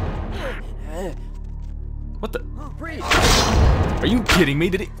 What the? Are you kidding me?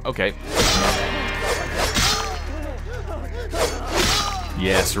 Did he? Okay.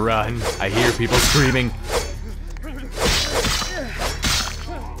 Yes, run. I hear people screaming.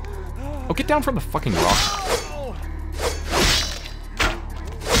 Oh, get down from the fucking rock.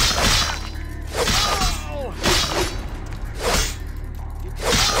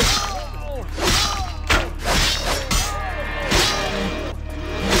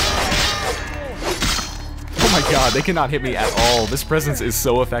 God, they cannot hit me at all. This presence is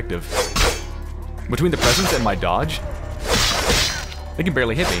so effective. Between the presence and my dodge, they can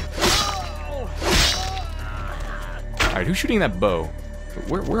barely hit me. Alright, who's shooting that bow?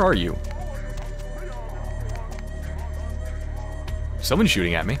 Where are you? Someone's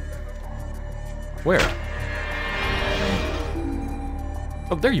shooting at me. Where?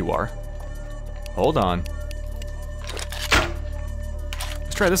 Oh, there you are. Hold on.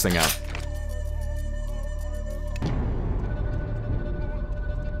 Let's try this thing out.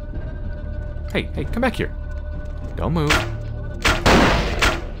 Hey, come back here. Don't move.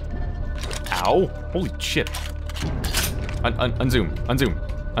 Ow. Holy shit. Unzoom.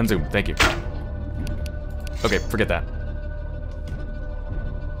 Thank you. Okay, forget that.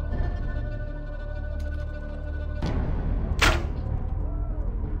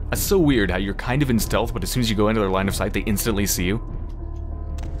 That's so weird how you're kind of in stealth, but as soon as you go into their line of sight, they instantly see you.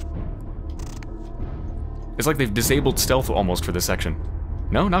 It's like they've disabled stealth almost for this section.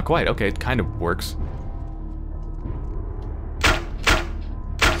 No, not quite. Okay, it kind of works.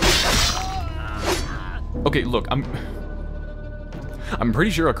 Okay, look, I'm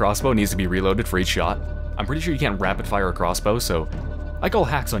pretty sure a crossbow needs to be reloaded for each shot. I'm pretty sure you can't rapid fire a crossbow, so I call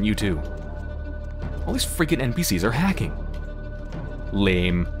hacks on you too. All these freaking NPCs are hacking.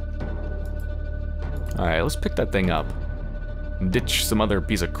 Lame. Alright, let's pick that thing up. Ditch some other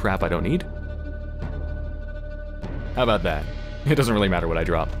piece of crap I don't need. How about that? It doesn't really matter what I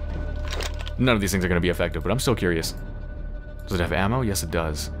drop. None of these things are going to be effective, but I'm still curious. Does it have ammo? Yes, it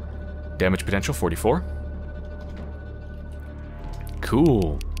does. Damage potential, 44.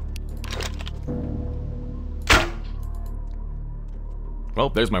 Cool. Well,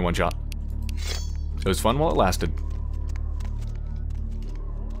 there's my one shot. It was fun while it lasted.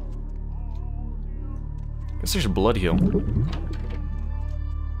 Guess there's a blood heal.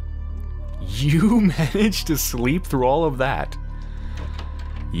 You managed to sleep through all of that.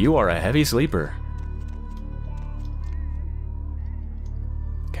 You are a heavy sleeper.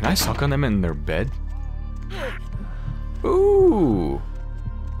 Can I suck on them in their bed? Ooh.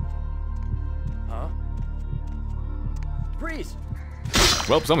 Huh? Freeze!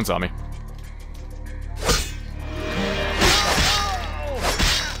 Well, someone saw me.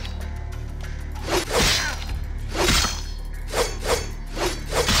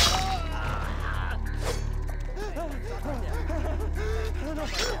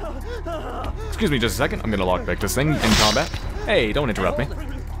 Excuse me just a second, I'm gonna lockpick this thing in combat. Hey, don't interrupt me.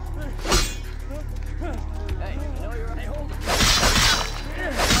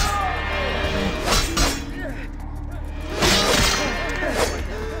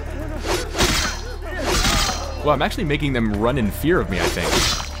 Well, I'm actually making them run in fear of me, I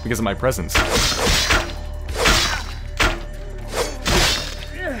think, because of my presence.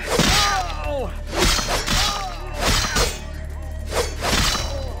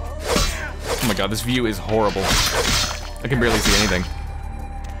 Oh my god, this view is horrible. I can barely see anything.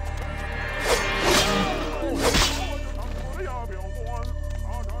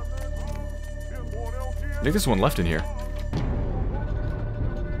 I think there's one left in here.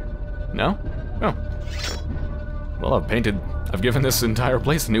 No? Oh. Well, I've given this entire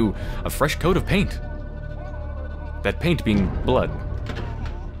place a fresh coat of paint. That paint being blood.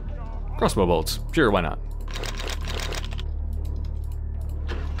 Crossbow bolts. Sure, why not?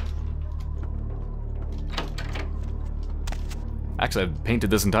 Actually, I've painted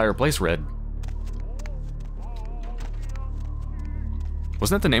this entire place red.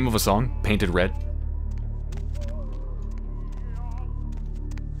 Wasn't that the name of a song? Painted Red?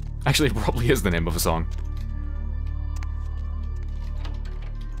 Actually, it probably is the name of a song.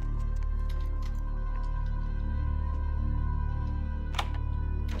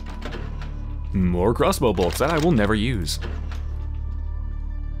 More crossbow bolts that I will never use.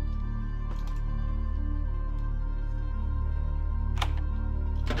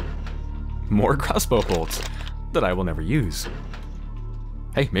 More crossbow bolts that I will never use.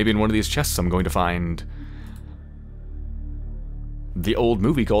 Hey, maybe in one of these chests I'm going to find the old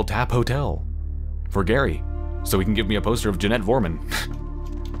movie called Tap Hotel for Gary, so he can give me a poster of Jeanette Vorman.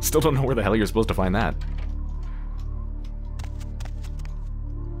 Still don't know where the hell you're supposed to find that.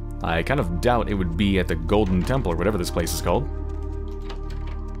 I kind of doubt it would be at the Golden Temple or whatever this place is called.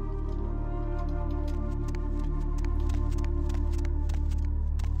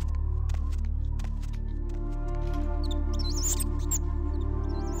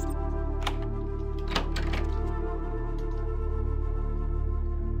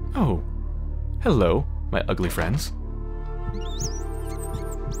 Oh, hello, my ugly friends.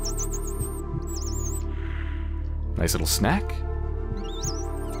 Nice little snack.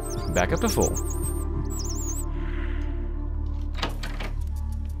 Back up to full.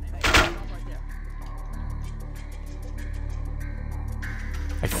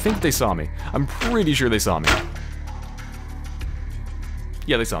 I think they saw me. I'm pretty sure they saw me.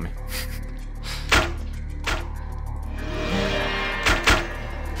 Yeah, they saw me.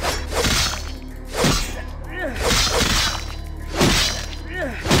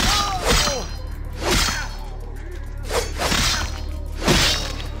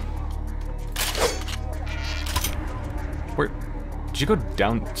 Did you go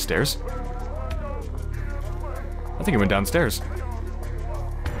downstairs? I think it went downstairs.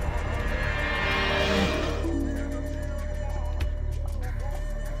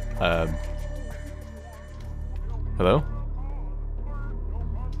 Hello?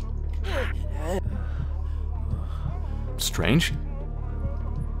 Strange.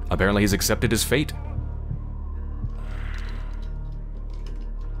 Apparently he's accepted his fate.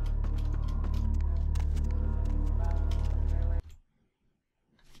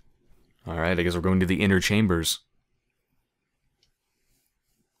 Alright, I guess we're going to the inner chambers.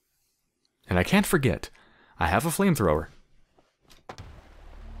 And I can't forget, I have a flamethrower.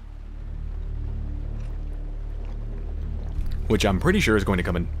 Which I'm pretty sure is going to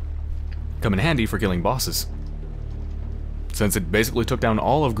come in come in handy for killing bosses, since it basically took down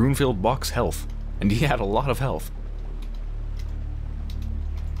all of Grunfeld Bach's health, and he had a lot of health.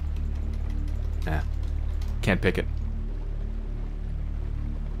 Can't pick it.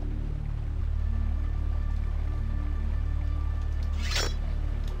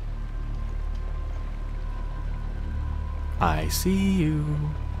 I see you.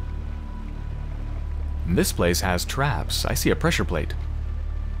 This place has traps. I see a pressure plate.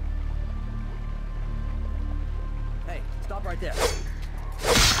 Hey, stop right there.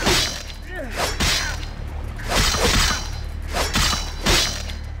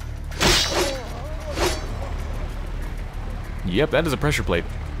 Yep, that is a pressure plate.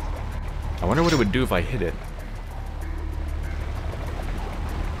 I wonder what it would do if I hit it.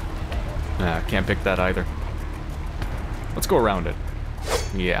 Can't pick that either. Let's go around it.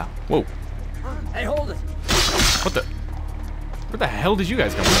 Yeah. Whoa. Hey, hold it! What the? Where the hell did you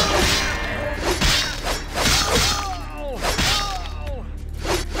guys come from?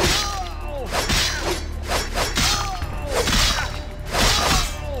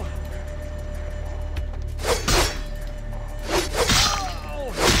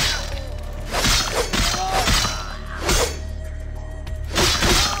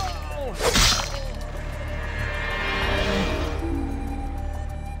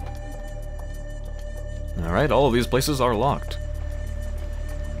 Alright, all of these places are locked.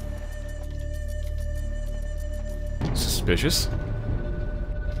 Suspicious.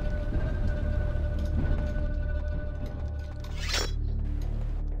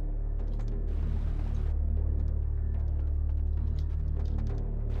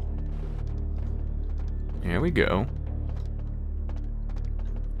 Here we go.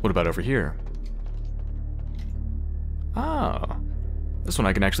 What about over here? Ah, this one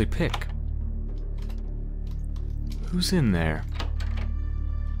I can actually pick. Who's in there?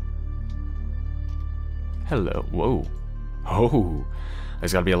 Hello. Whoa. Oh,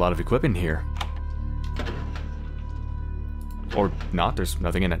 there's gotta be a lot of equipment here. Or not, there's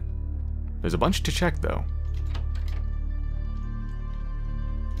nothing in it. There's a bunch to check, though.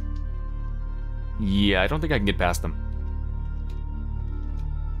 Yeah, I don't think I can get past them.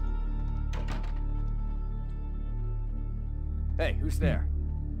 Hey, who's there?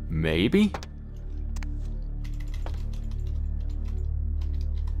 Maybe?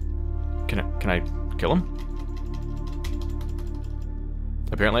 Can I kill him?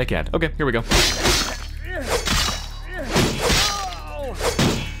 Apparently I can't. Okay, here we go.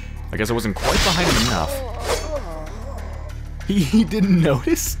 I guess I wasn't quite behind him enough. He didn't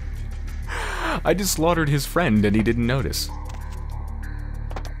notice? I just slaughtered his friend and he didn't notice.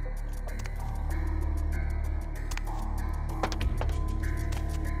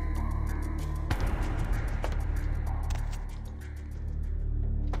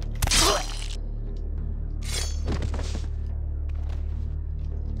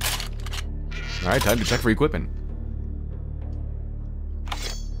 Alright, time to check for equipment.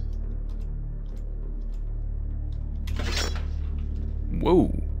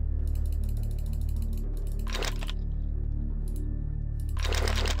 Whoa.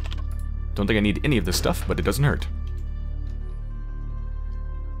 Don't think I need any of this stuff, but it doesn't hurt.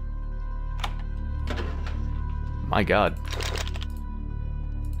 My god.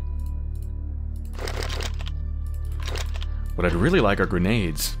 What I'd really like are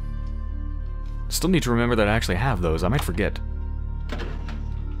grenades. Still need to remember that I actually have those. I might forget.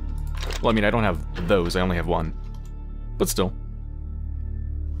 Well, I mean, I don't have those. I only have one. But still.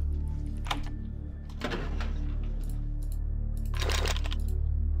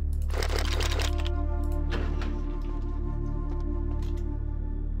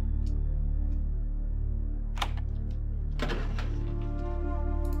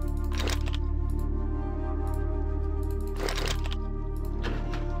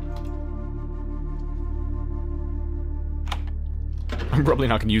 I'm probably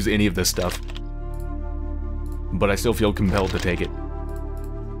not going to use any of this stuff. But I still feel compelled to take it.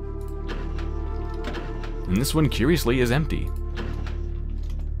 And this one, curiously, is empty.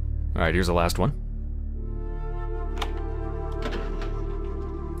 Alright, here's the last one.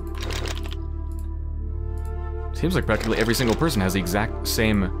 Seems like practically every single person has the exact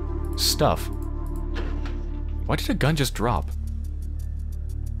same stuff. Why did a gun just drop?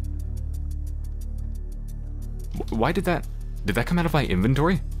 Why did that... Did that come out of my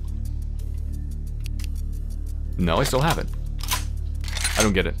inventory? No, I still have it. I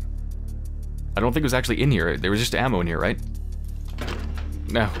don't get it. I don't think it was actually in here. There was just ammo in here, right?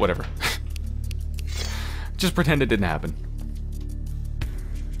 Nah, whatever. Just pretend it didn't happen.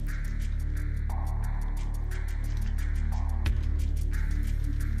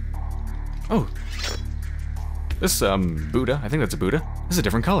 Oh. This, Buddha, I think that's a Buddha. This is a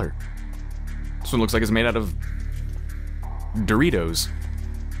different color. This one looks like it's made out of Doritos.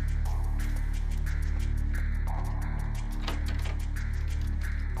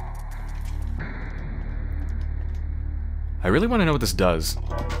 I really want to know what this does.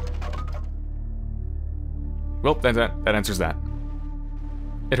 Well, that answers that.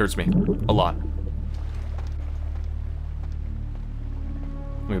 It hurts me. A lot.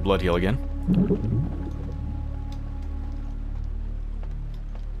 Let me blood heal again.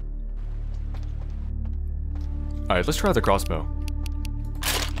 Alright, let's try the crossbow.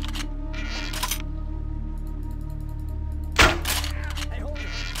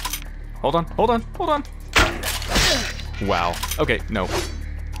 Hold on, hold on, hold on! Wow. Okay, no.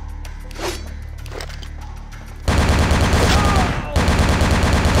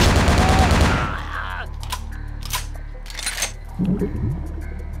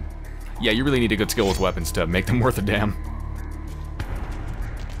 Yeah, you really need a good skill with weapons to make them worth a damn.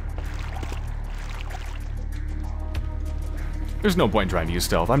 There's no point in trying to use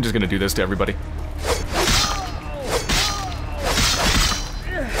stealth. I'm just gonna do this to everybody.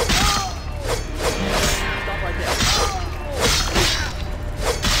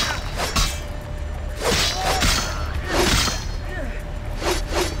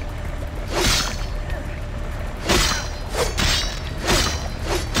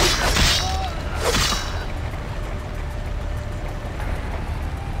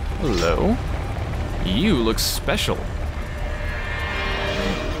 Hello. You look special.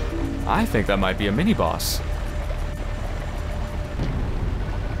 I think that might be a mini-boss.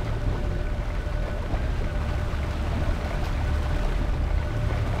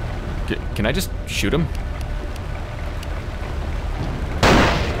 Can I just shoot him?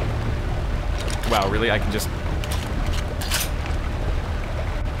 Wow, really? I can just...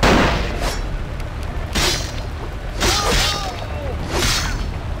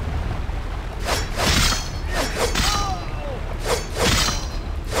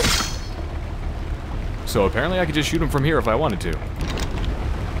 So apparently I could just shoot him from here if I wanted to.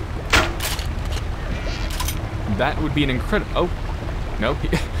 That would be an incredible... Oh, no,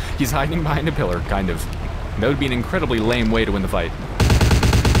 he's hiding behind a pillar, kind of. That would be an incredibly lame way to win the fight.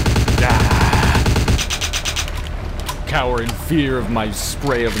 Ah. Cower in fear of my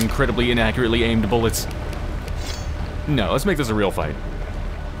spray of incredibly inaccurately aimed bullets. No, let's make this a real fight.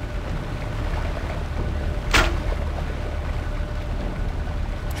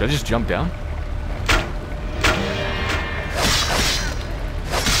 Should I just jump down?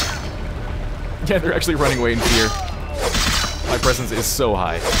 Yeah, they're actually running away in fear. My presence is so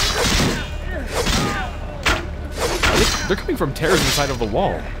high. They're coming from tears inside of the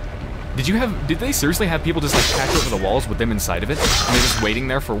wall. Did they seriously have people just like patch over the walls with them inside of it? And they're just waiting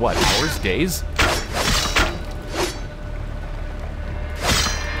there for what, hours, days?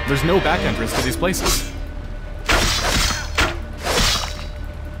 There's no back entrance to these places.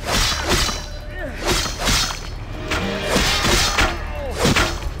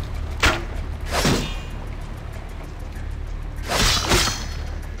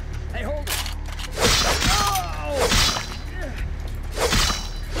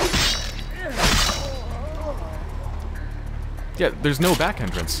 Yeah, there's no back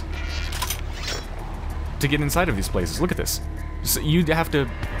entrance to get inside of these places. Look at this. So you'd have to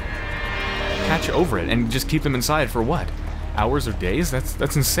patch over it and just keep them inside for what? Hours or days?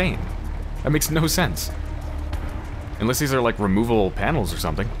 That's insane. That makes no sense. Unless these are like removable panels or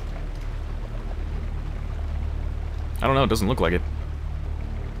something. I don't know, it doesn't look like it.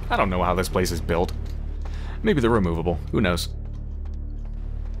 I don't know how this place is built. Maybe they're removable. Who knows?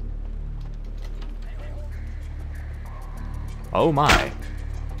 Oh my.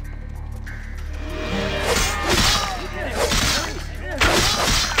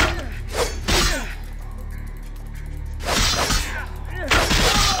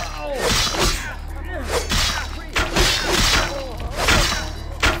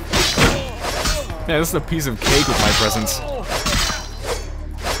 Yeah, this is a piece of cake with my presence.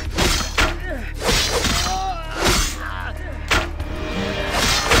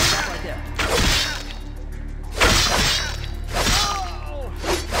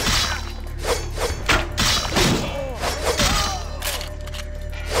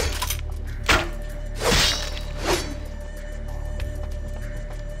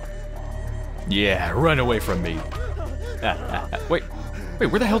 Yeah, run away from me. Wait,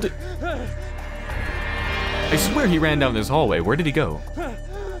 where the hell did... I swear he ran down this hallway. Where did he go?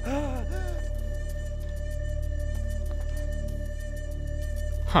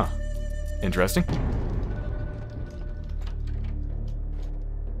 Huh. Interesting.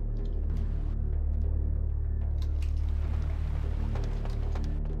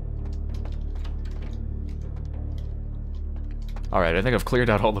 Alright, I think I've cleared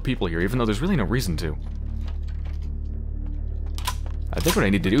out all the people here, even though there's really no reason to. I think what I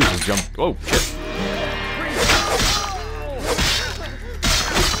need to do is just jump... Oh, shit.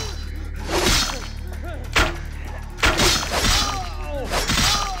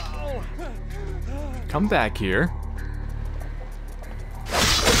 Come back here.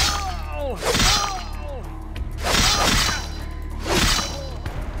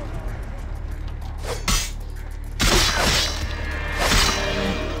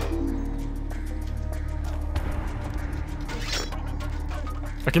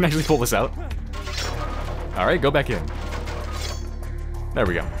 I can actually pull this out. Alright, go back in. There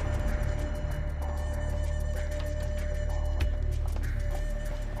we go.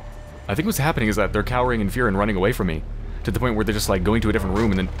 I think what's happening is that they're cowering in fear and running away from me. To the point where they're just like going to a different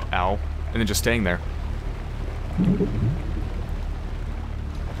room and then, ow, and then just staying there.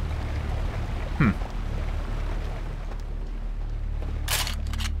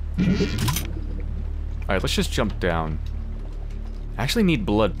 Alright, let's just jump down. I actually need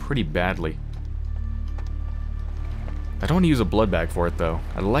blood pretty badly. I don't want to use a blood bag for it, though.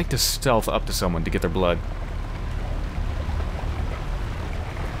 I'd like to stealth up to someone to get their blood.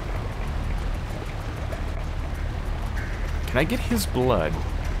 Can I get his blood?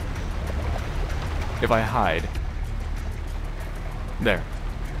 If I hide. There.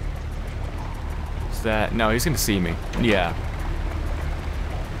 Is that... No, he's gonna see me. Yeah.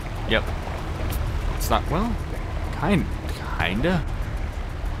 Yep. It's not... Well... Kinda?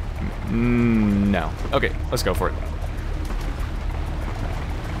 No. Okay, let's go for it.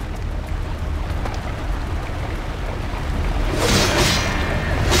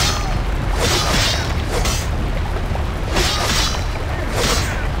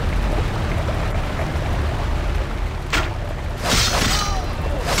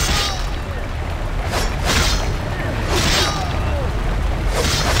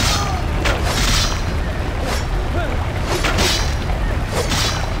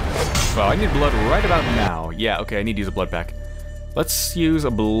 I need blood right about now. Yeah, okay, I need to use a blood pack. Let's use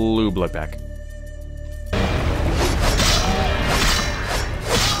a blue blood pack.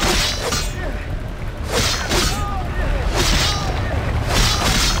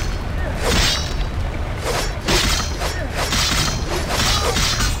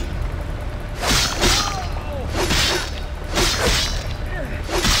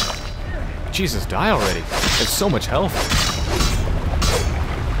 Jesus, die already. There's so much health.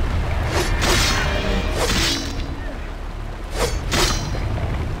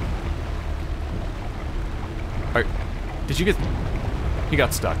 Did you get... He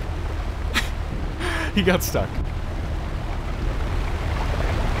got stuck. He got stuck.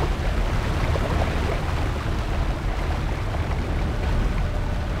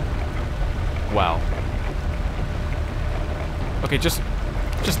 Wow. Okay, just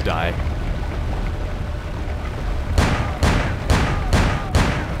die.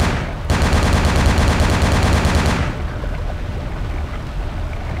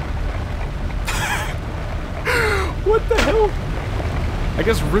 What the hell? I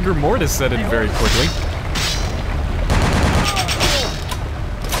guess rigor mortis set in very quickly.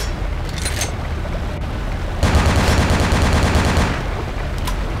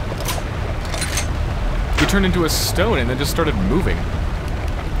 He turned into a stone and then just started moving.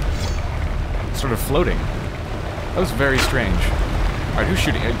 Started floating. That was very strange. Alright, who's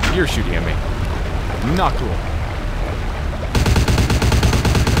shooting? You're shooting at me. Not cool.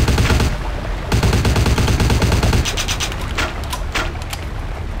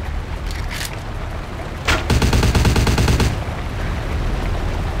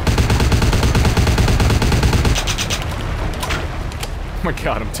 Oh my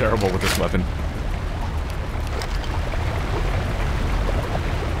god, I'm terrible with this weapon.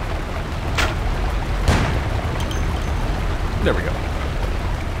 There we go.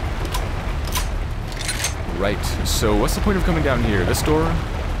 Right, so what's the point of coming down here? This door?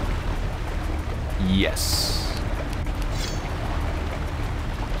 Yes.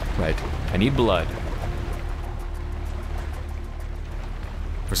 Right, I need blood.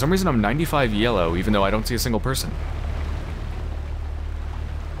 For some reason I'm 95 yellow, even though I don't see a single person.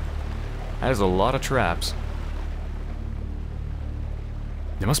 That is a lot of traps.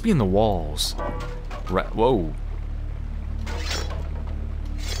 They must be in the walls. Right, whoa.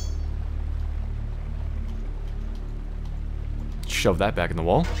 Shove that back in the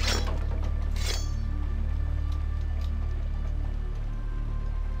wall.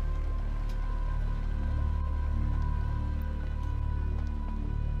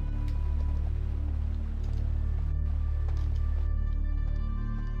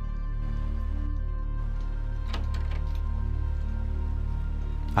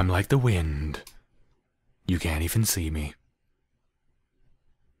 I'm like the wind. You can't even see me.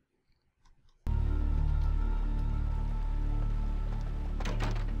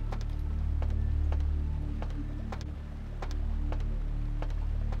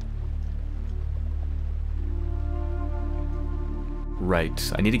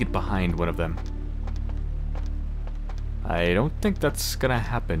 Right, I need to get behind one of them. I don't think that's gonna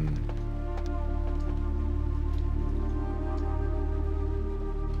happen.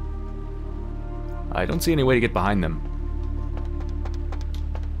 I don't see any way to get behind them.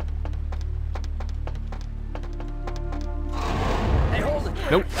 Hey, hold it!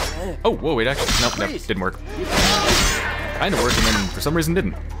 Nope. Oh, whoa, wait, actually, nope, nope, didn't work. Kinda worked, and then for some reason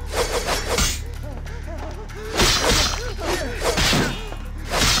didn't.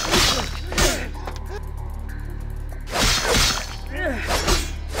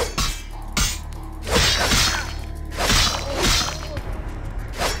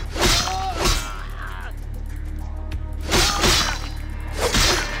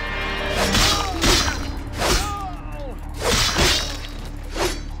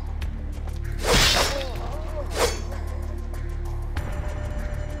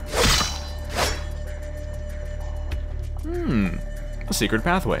 A secret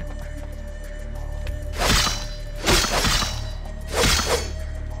pathway.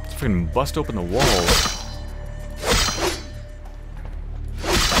 Let's freaking bust open the walls.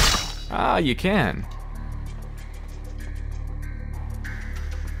 Ah, you can.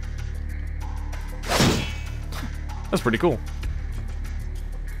 That's pretty cool.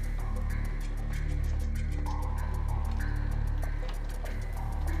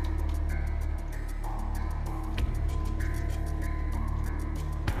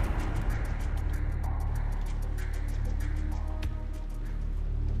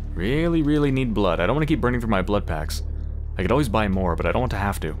 Really need blood. I don't want to keep burning through my blood packs. I could always buy more, but I don't want to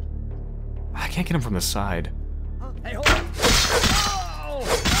have to. I can't get him from the side. Hey, hold on!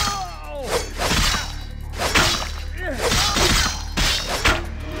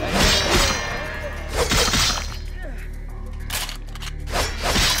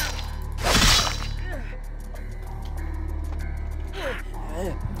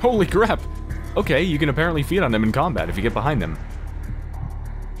 Holy crap! Okay, you can apparently feed on them in combat if you get behind them.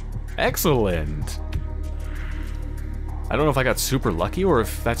 Excellent! I don't know if I got super lucky or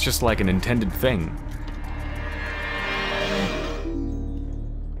if that's just like an intended thing.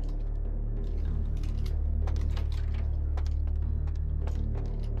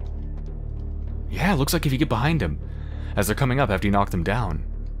 Yeah, it looks like if you get behind them, as they're coming up after you knock them down.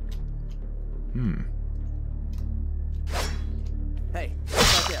 Hey,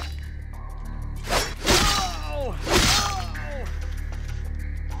 right there.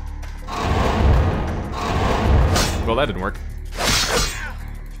 Well, that didn't work.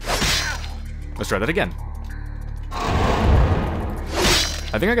 Let's try that again.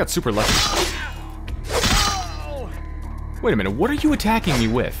 I think I got super lucky. Wait a minute, what are you attacking me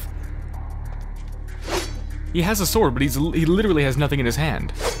with? He has a sword, but he literally has nothing in his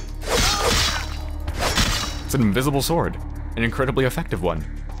hand. It's an invisible sword. An incredibly effective one.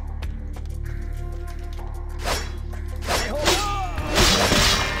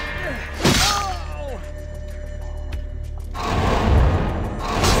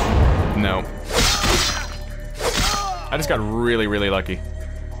 No. I just got really lucky.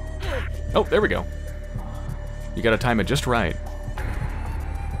 Oh, there we go. You gotta time it just right.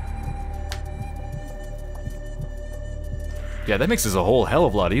 Yeah, that makes this a whole hell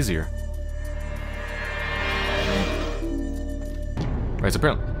of a lot easier. Right, so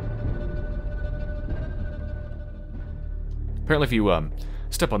apparently if you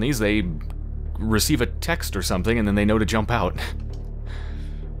step on these, they receive a text or something, and then they know to jump out.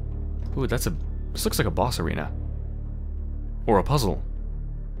 Ooh, this looks like a boss arena. Or a puzzle.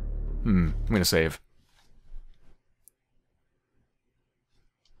 I'm gonna save.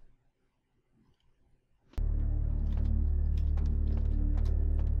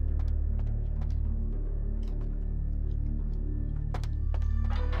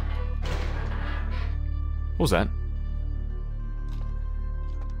 What was that?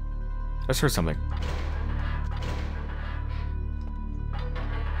 I just heard something.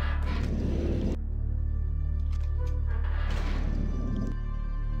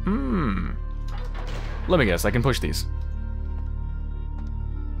 Let me guess, I can push these.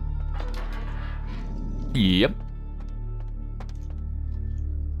 Yep.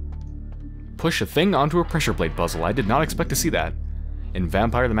 Push a thing onto a pressure plate puzzle. I did not expect to see that in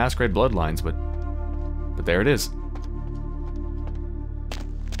Vampire the Masquerade Bloodlines, but there it is.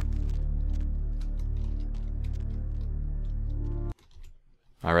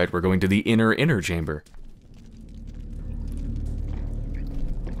 Alright, we're going to the inner chamber.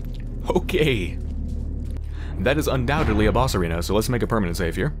 Okay. That is undoubtedly a boss arena, so let's make a permanent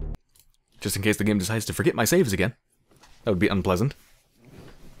save here. Just in case the game decides to forget my saves again. That would be unpleasant.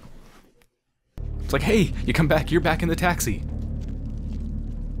 It's like, hey, you come back, you're back in the taxi.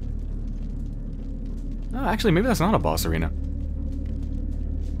 Oh, actually, maybe that's not a boss arena.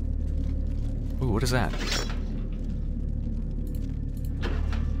 Ooh, what is that?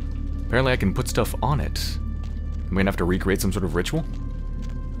 Apparently I can put stuff on it. I'm gonna have to recreate some sort of ritual?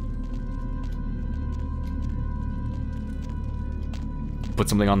 Put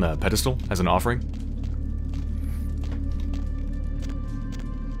something on the pedestal as an offering?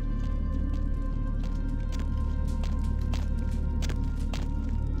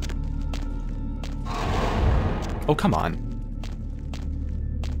 Oh, come on.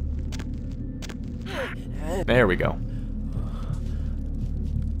 There we go.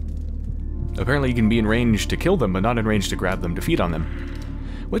 Apparently you can be in range to kill them, but not in range to grab them to feed on them.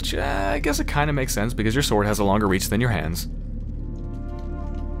 Which, I guess it kind of makes sense, because your sword has a longer reach than your hands.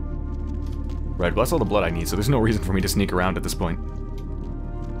 Right, well that's all the blood I need, so there's no reason for me to sneak around at this point.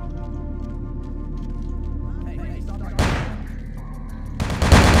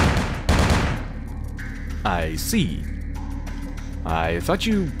 I see. I thought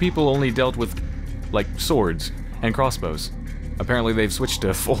you people only dealt with, like, swords and crossbows. Apparently they've switched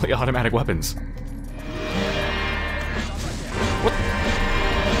to fully automatic weapons. What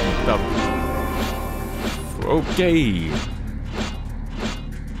the... Okay.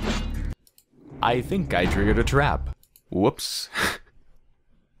 I think I triggered a trap. Whoops.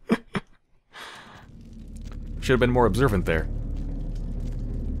 Should have been more observant there.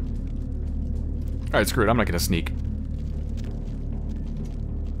 Alright, screw it, I'm not gonna sneak.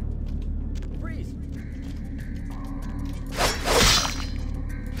 Freeze.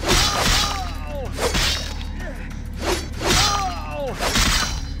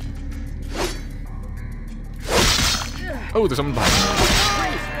 Oh, there's someone behind me.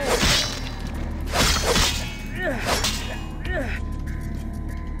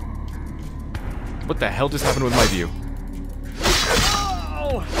 What the hell just happened with my view?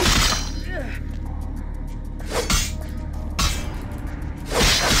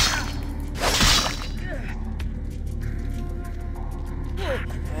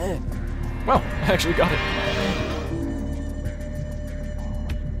 Well, I actually got it.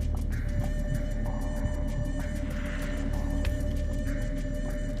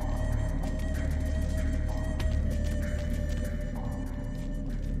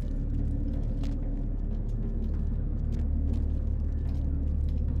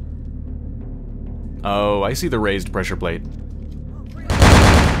 Oh, I see the raised pressure plate.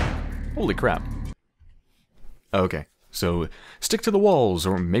 Holy crap. Okay, so stick to the walls,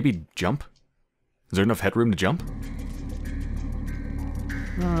 or maybe jump? Is there enough headroom to jump?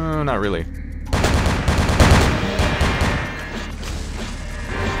 Not really.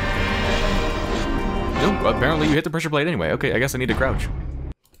 Nope, apparently you hit the pressure plate anyway. Okay, I guess I need to crouch.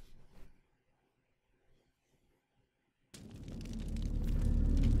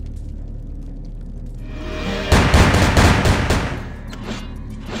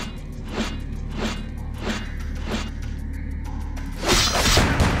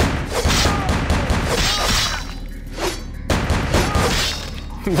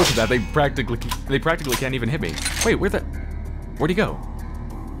 Look at that, they practically can't even hit me. Wait, where'd he go?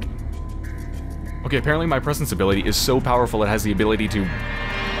 Okay, apparently my presence ability is so powerful it has the ability to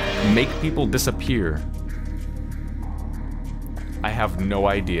make people disappear. I have no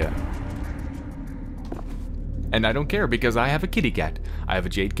idea. And I don't care because I have a kitty cat. I have a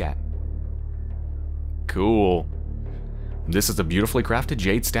jade cat. Cool. This is a beautifully crafted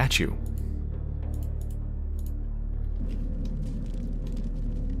jade statue.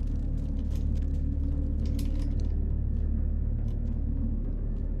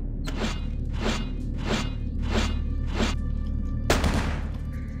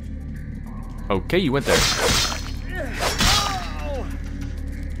 Okay, you went there.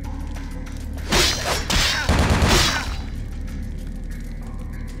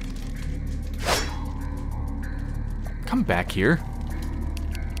 Come back here.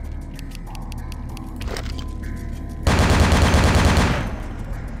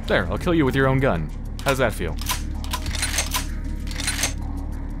 There, I'll kill you with your own gun. How does that feel?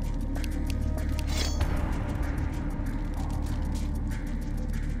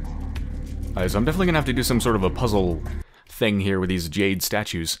 Alright, so I'm definitely gonna have to do some sort of a puzzle thing here with these jade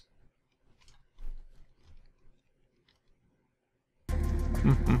statues.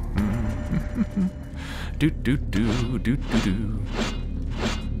 Do do do do do do.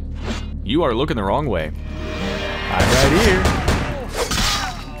 You are looking the wrong way. I'm right here.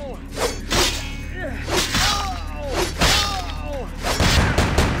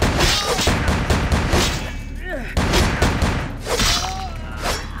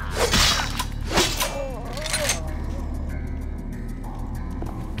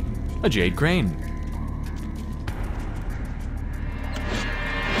 A jade crane.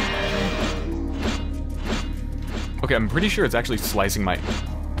 Okay, I'm pretty sure it's actually slicing my...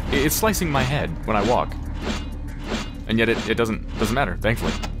 It's slicing my head when I walk. And yet it doesn't matter,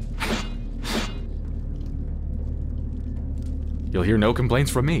 thankfully. You'll hear no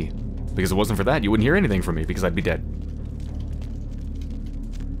complaints from me. Because if it wasn't for that, you wouldn't hear anything from me, because I'd be dead.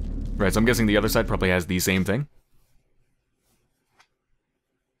 Right, so I'm guessing the other side probably has the same thing.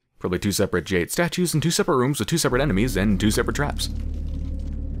 Probably 2 separate jade statues and 2 separate rooms with 2 separate enemies and 2 separate traps.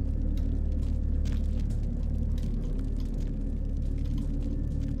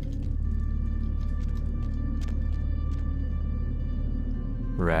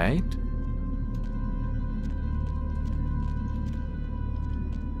 Right?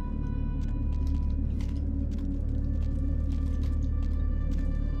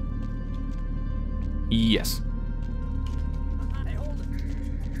 Yes.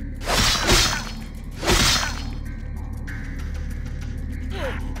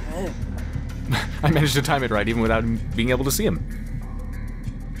 I managed to time it right even without being able to see him.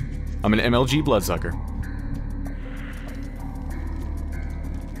 I'm an MLG bloodsucker.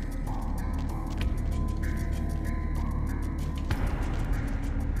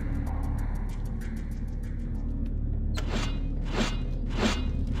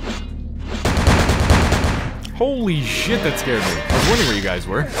 Holy shit, that scared me. I was wondering where you guys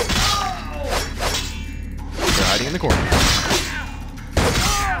were. They're hiding in the corner.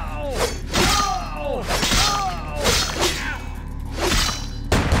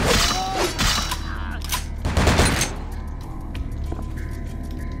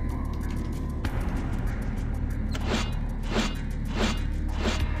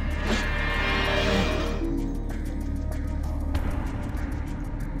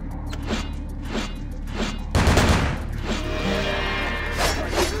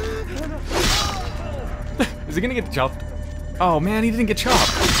 Is he gonna get chopped? Oh man, he didn't get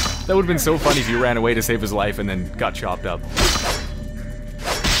chopped. That would have been so funny if he ran away to save his life and then got chopped up.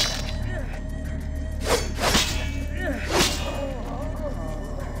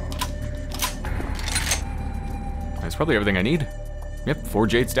 That's probably everything I need. Yep, 4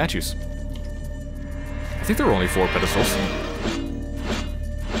 jade statues. I think there were only 4 pedestals.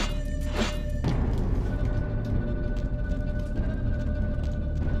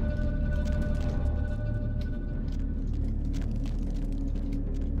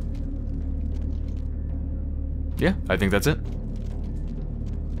 Yeah, I think that's it.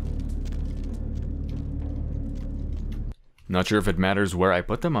 Not sure if it matters where I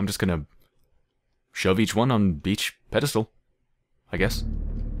put them. I'm just gonna shove each one on each pedestal, I guess.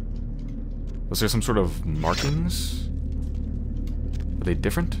 Was there some sort of markings? Are they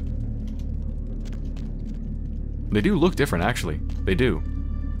different? They do look different, actually. They do.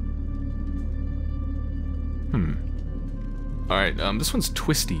 Alright, this one's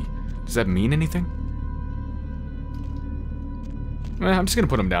twisty. Does that mean anything? I'm just gonna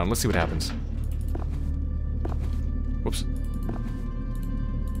put them down. Let's see what happens. Whoops.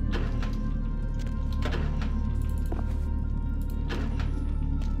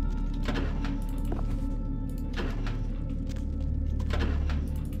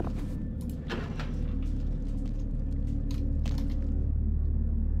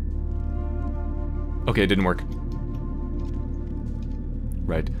 Okay, it didn't work.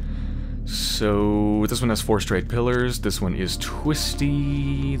 Right. So, this one has 4 straight pillars, this one is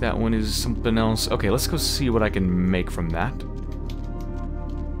twisty, that one is something else. Okay, let's go see what I can make from that.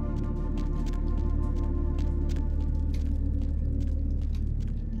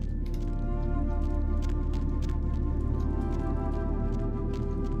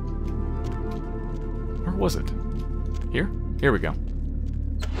 Where was it? Here? Here we go.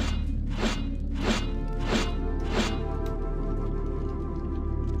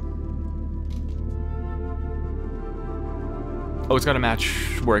 Oh, it's got to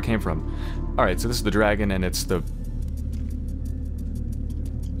match where it came from. Alright, so this is the dragon, and it's the...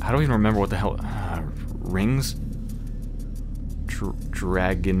 I don't even remember what the hell... rings?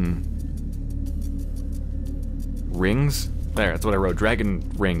 Dragon... Rings? There, that's what I wrote. Dragon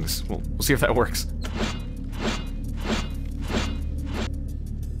rings. We'll see if that works.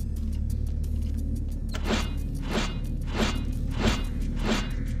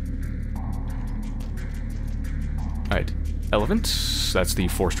 Alright. Elephant, that's the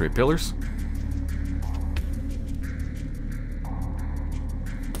 4 straight pillars.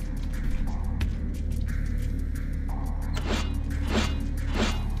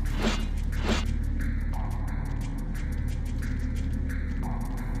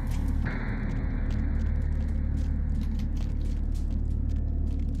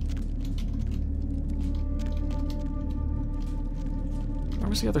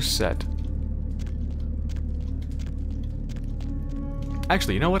 was the other set?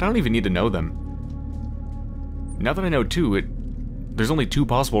 Actually, you know what? I don't even need to know them. Now that I know two, there's only two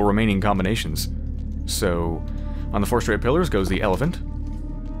possible remaining combinations. So, on the 4 straight pillars goes the elephant.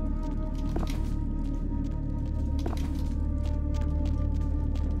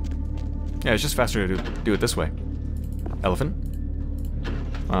 Yeah, it's just faster to do it this way. Elephant.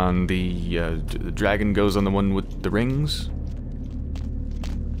 On the dragon goes on the one with the rings.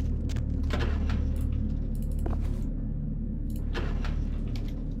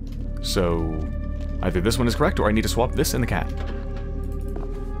 So, either this one is correct, or I need to swap this and the cat.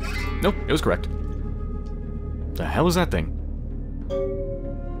 Nope, it was correct. The hell is that thing?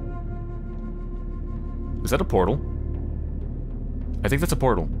 Is that a portal? I think that's a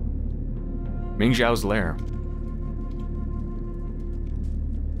portal. Ming-Xiao's lair.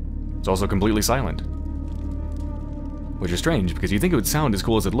 It's also completely silent. Which is strange, because you'd think it would sound as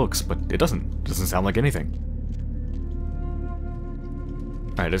cool as it looks, but it doesn't. It doesn't sound like anything.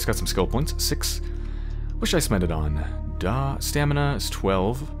 Alright, I just got some skill points. 6. What should I spend it on? Stamina is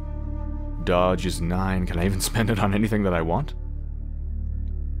 12. Dodge is 9. Can I even spend it on anything that I want?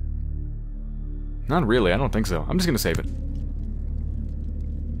 Not really, I don't think so. I'm just gonna save it.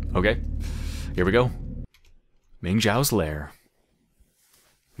 Okay. Here we go. Ming-Xiao's lair.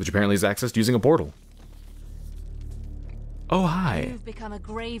 Which apparently is accessed using a portal. Oh, hi. You've become a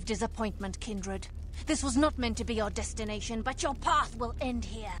grave disappointment, Kindred. This was not meant to be your destination, but your path will end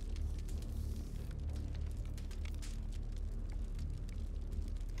here.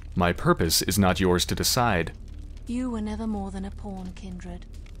 My purpose is not yours to decide. You were never more than a pawn, Kindred.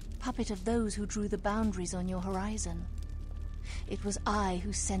 Puppet of those who drew the boundaries on your horizon. It was I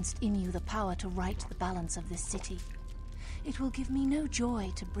who sensed in you the power to right the balance of this city. It will give me no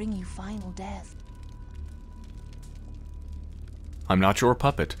joy to bring you final death. I'm not your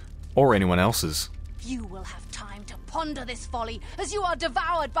puppet, or anyone else's. You will have time to ponder this folly as you are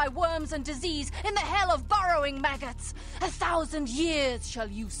devoured by worms and disease in the hell of burrowing maggots. 1,000 years shall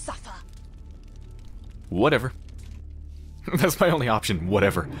you suffer. Whatever. That's my only option,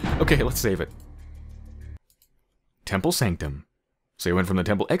 whatever. Okay, let's save it. Temple Sanctum. So you went from the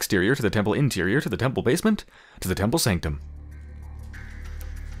temple exterior to the temple interior to the temple basement to the temple sanctum.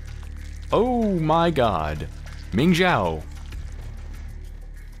 Oh my god. Ming-Xiao.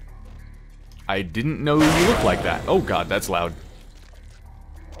 I didn't know you looked like that. Oh god, that's loud.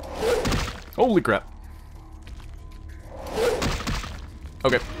 Holy crap.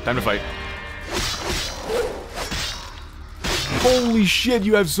 Okay, time to fight. Holy shit,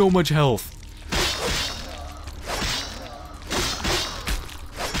 you have so much health.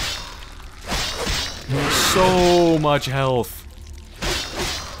 So much health.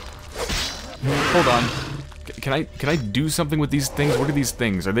 Hold on. Can I do something with these things? What are these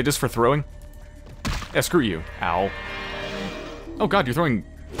things? Are they just for throwing? Yeah, screw you. Ow. Oh god, you're throwing...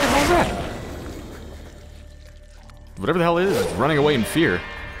 What the hell is that? Whatever the hell it is running away in fear.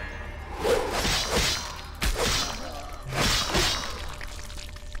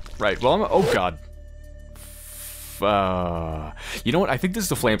 Right, well, oh god. You know what? I think this is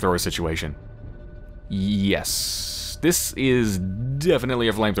the flamethrower situation. Yes. This is definitely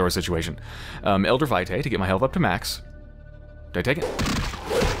a flamethrower situation. Elder Vitae to get my health up to max. Did I take it?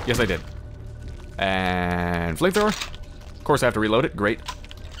 Yes, I did. And flamethrower. Of course, I have to reload it. Great.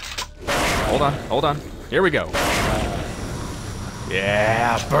 Hold on, hold on. Here we go.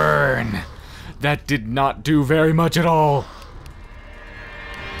 Yeah, burn. That did not do very much at all.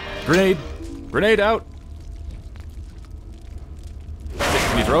 Grenade. Grenade out.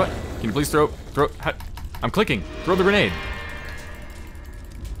 Can you throw it? Can you please throw... I'm clicking. Throw the grenade.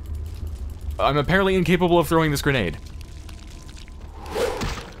 I'm apparently incapable of throwing this grenade.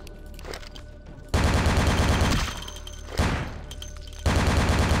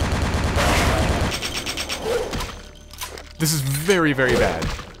 This is very, very bad.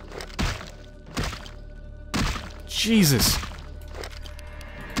 Jesus.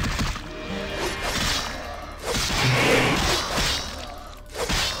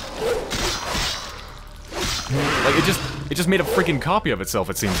 Like, it just made a freaking copy of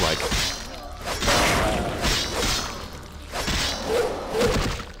itself, it seems like.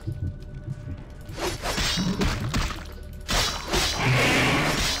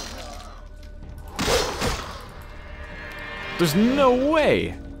 There's no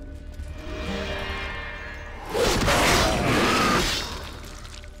way!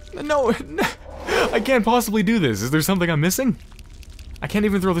 No, I can't possibly do this. Is there something I'm missing? I can't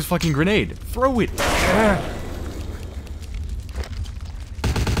even throw this fucking grenade. Throw it!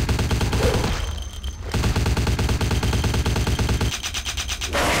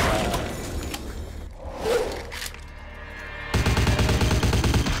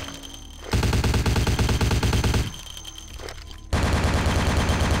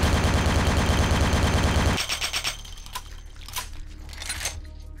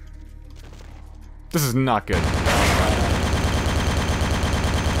 This is not good.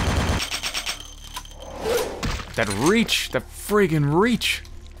 That reach! That friggin' reach!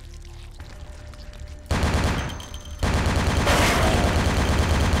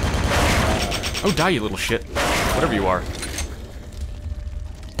 Oh, die, you little shit. Whatever you are.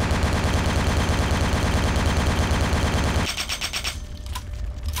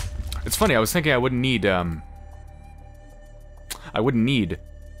 It's funny, I was thinking I wouldn't need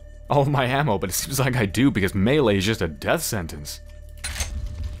all of my ammo, but it seems like I do because melee is just a death sentence.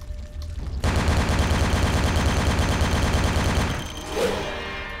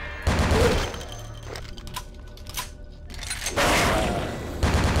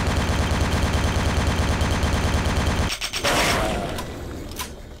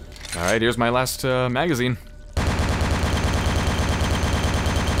 Alright, here's my last magazine.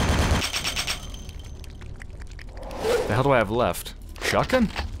 The hell do I have left? Shotgun?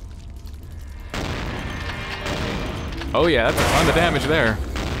 Oh yeah, that's a ton of damage there.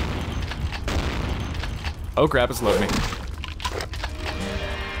 Oh crap, it's loading me.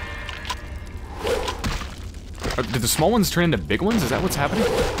 Did the small ones turn into big ones? Is that what's happening?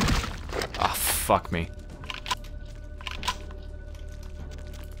 Ah, fuck me.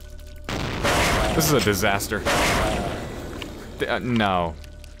 This is a disaster. No.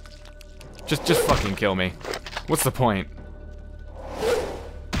 Just fucking kill me. What's the point?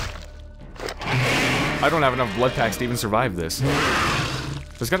 I don't have enough blood packs to even survive this.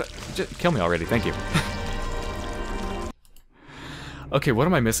 There's gotta... Just kill me already, thank you. Okay, what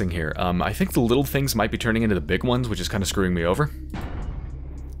am I missing here? I think the little things might be turning into the big ones, which is kind of screwing me over.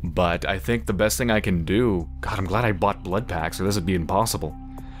 But I think the best thing I can do... God, I'm glad I bought blood packs, or this would be impossible.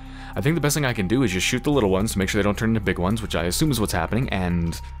 I think the best thing I can do is just shoot the little ones to make sure they don't turn into big ones, which I assume is what's happening,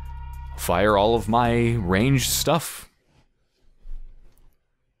 and fire all of my ranged stuff.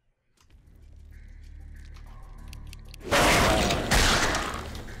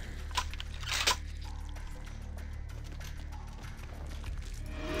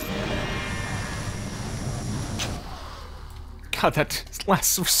 God, that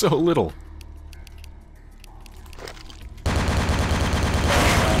lasts for so little.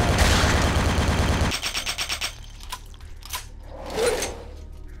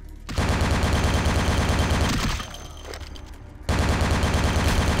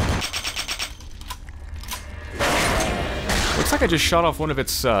 Looks like I just shot off one of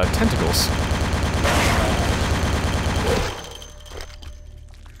its tentacles.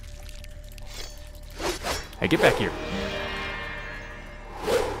 Hey, get back here.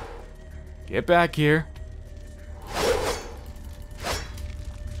 Get back here.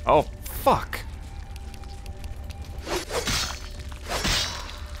 Oh, fuck.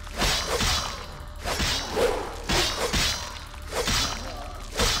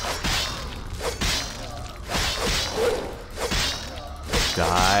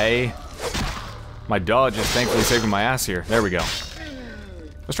 Die. My dodge is thankfully saving my ass here. There we go.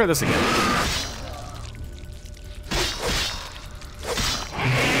 Let's try this again.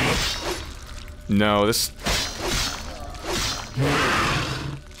 No, this...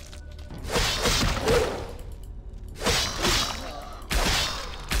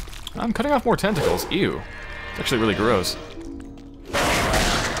 I'm cutting off more tentacles. Ew. It's actually really gross.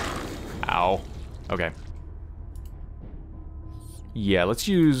 Ow. Okay. Yeah, let's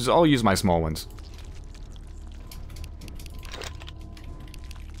use... I'll use my small ones.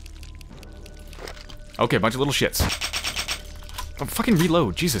 Okay, a bunch of little shits. Oh, fucking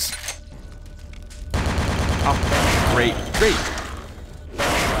reload, Jesus. Oh, great, great.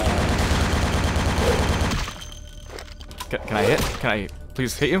 Can I hit? Can I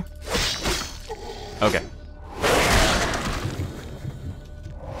please hit you? Okay.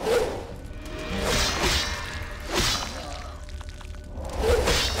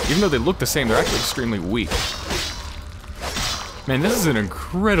 Even though they look the same, they're actually extremely weak. Man, this is an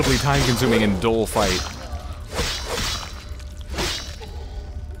incredibly time-consuming and dull fight.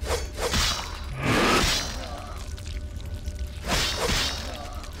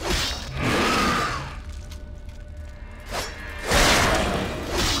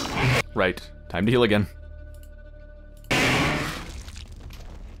 Right. Time to heal again.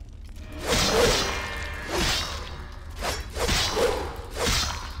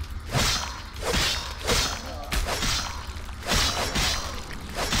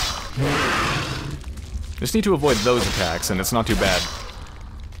 Just need to avoid those attacks, and it's not too bad.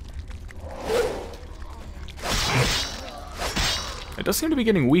 It does seem to be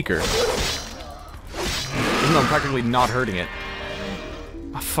getting weaker. Even though I'm practically not hurting it.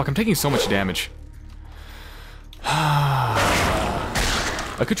 Oh, fuck, I'm taking so much damage.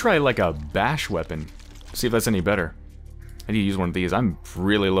 I could try like a bash weapon. See if that's any better. I need to use one of these. I'm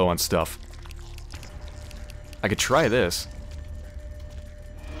really low on stuff. I could try this.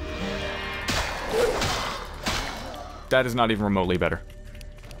 That is not even remotely better.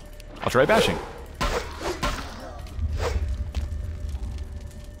 I'll try bashing.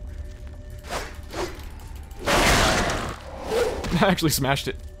 I actually smashed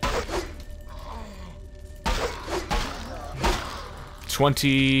it.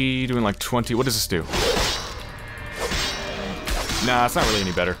 20, doing like 20. What does this do? Nah, it's not really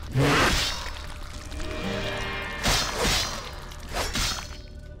any better.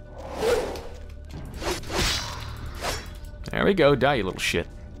 There we go, die, you little shit.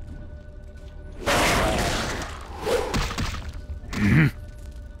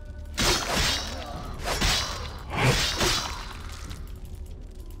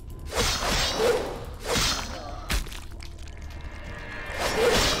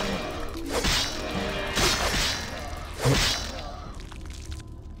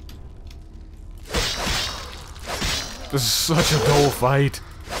 This is such a dull fight.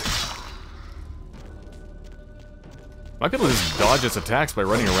 I could just dodge its attacks by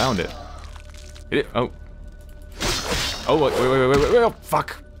running around it. Oh. Oh, wait, oh,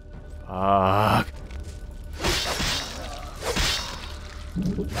 fuck. Fuck.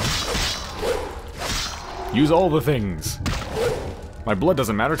 Use all the things. My blood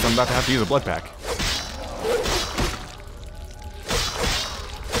doesn't matter because I'm about to have to use a blood pack.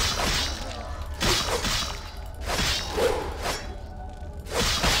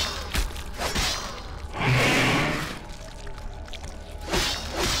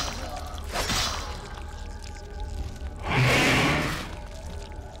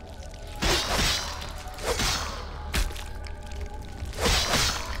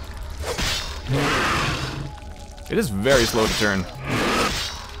 It is very slow to turn.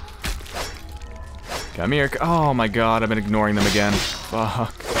 Come here. Oh my god, I've been ignoring them again.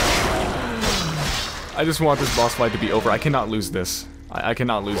 Fuck. I just want this boss fight to be over. I cannot lose this. I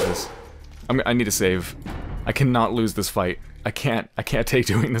cannot lose this. I need to save. I cannot lose this fight. I can't take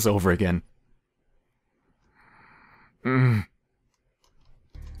doing this over again. Do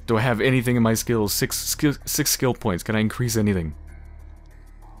I have anything in my skills? Six skill points. Can I increase anything?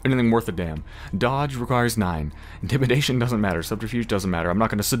 Anything worth a damn. Dodge requires 9. Intimidation doesn't matter. Subterfuge doesn't matter. I'm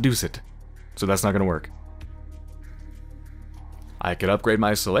not going to seduce it. So that's not going to work. I could upgrade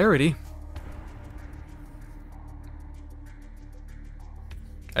my celerity.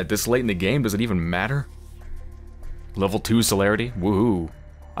 At this late in the game, does it even matter? Level 2 celerity? Woohoo.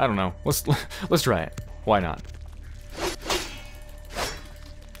 I don't know. Let's try it. Why not?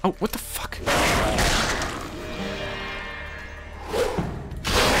 Oh, what the fuck?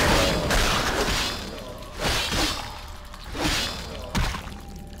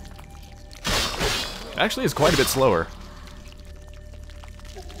 Actually, it's quite a bit slower.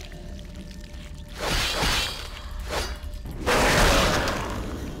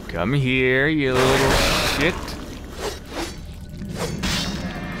 Come here, you little shit.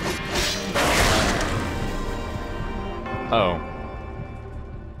 Oh.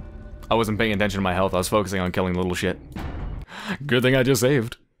 I wasn't paying attention to my health. I was focusing on killing the little shit. Good thing I just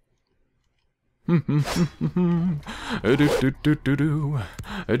saved.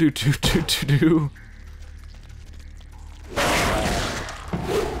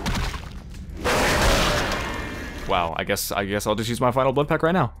 Wow, I guess I'll just use my final blood pack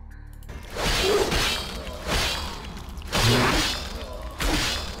right now.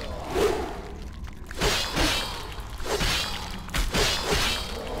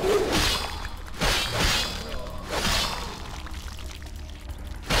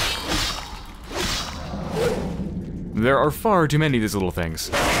 There are far too many of these little things.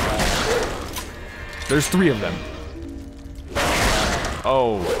 There's 3 of them.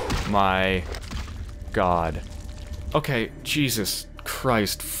 Oh my god. Okay, Jesus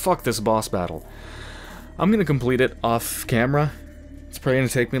Christ. Fuck this boss battle. I'm gonna complete it off camera. It's probably gonna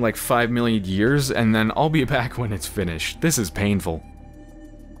take me like 5 million years, and then I'll be back when it's finished. This is painful.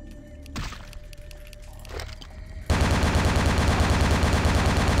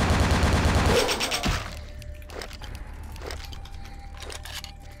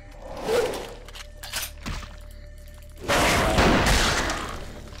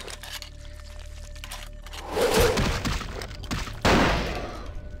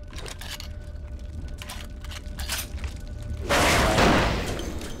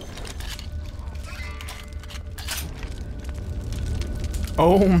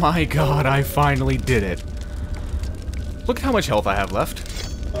 Oh my god, I finally did it. Look at how much health I have left.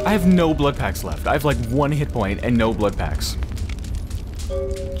 I have no blood packs left. I have like 1 hit point and no blood packs.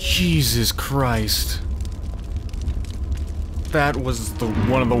 Jesus Christ. That was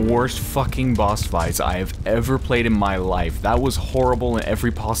one of the worst fucking boss fights I have ever played in my life. That was horrible in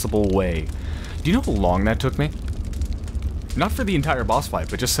every possible way. Do you know how long that took me? Not for the entire boss fight,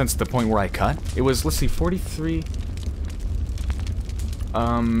 but just since the point where I cut. It was, let's see, 43...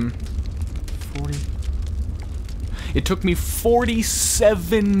 40... It took me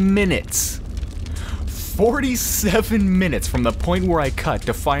 47 minutes. 47 minutes from the point where I cut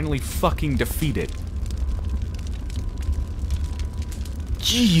to finally fucking defeat it.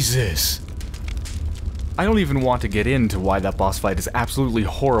 Jesus! I don't even want to get into why that boss fight is absolutely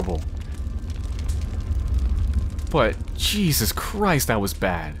horrible. But, Jesus Christ, that was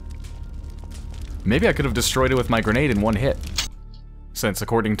bad. Maybe I could have destroyed it with my grenade in one hit. Since,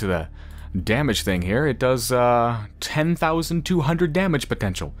 according to the damage thing here, it does, 10,200 damage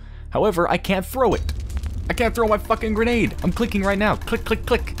potential. However, I can't throw it. I can't throw my fucking grenade. I'm clicking right now. Click, click,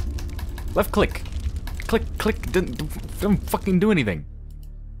 click. Left click. Click, click. Don't fucking do anything.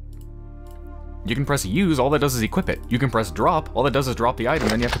 You can press use, all that does is equip it. You can press drop, all that does is drop the item,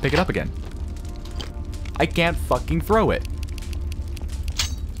 then you have to pick it up again. I can't fucking throw it.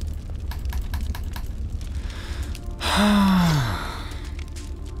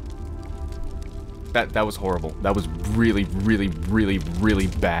 That was horrible. That was really, really, really, really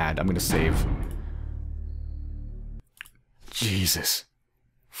bad. I'm gonna save. Jesus.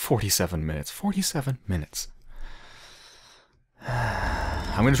 47 minutes. 47 minutes.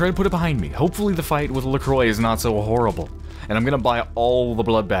 I'm gonna try to put it behind me. Hopefully the fight with LaCroix is not so horrible. And I'm gonna buy all the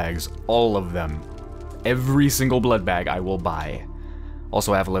blood bags. All of them. Every single blood bag I will buy.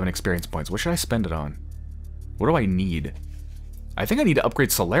 Also, I have 11 experience points. What should I spend it on? What do I need? I think I need to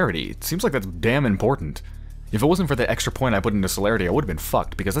upgrade celerity. It seems like that's damn important. If it wasn't for that extra point I put into celerity, I would have been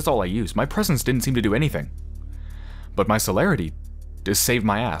fucked, because that's all I used. My presence didn't seem to do anything. But my celerity just saved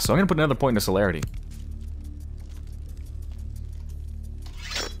my ass, so I'm gonna put another point into celerity.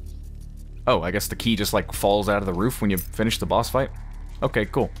 Oh, I guess the key just like falls out of the roof when you finish the boss fight? Okay,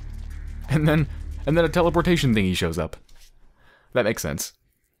 cool. And then a teleportation thingy shows up. That makes sense.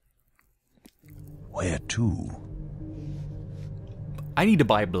 Where to? I need to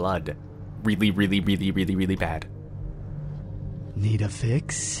buy blood. Really, really, really, really, really bad. Need a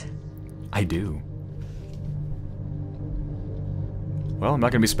fix? I do. Well, I'm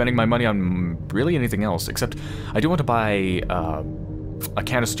not going to be spending my money on really anything else, except I do want to buy a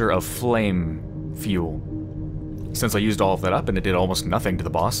canister of flame fuel. Since I used all of that up and it did almost nothing to the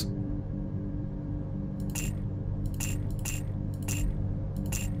boss.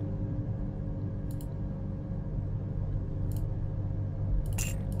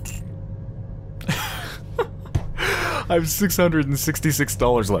 I have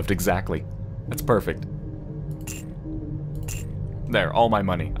 $666 left, exactly. That's perfect. There, all my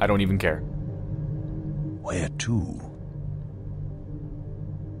money. I don't even care. Where to?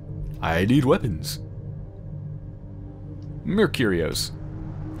 I need weapons. Mercurios.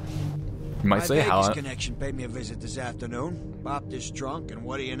 You might say how... My connection paid me a visit this afternoon. Popped his trunk, and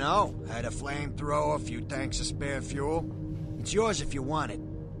what do you know? Had a flamethrower, a few tanks of spare fuel. It's yours if you want it.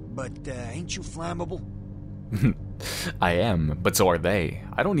 But, ain't you flammable? I am, but so are they.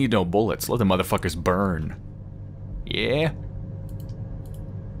 I don't need no bullets. Let the motherfuckers burn. Yeah?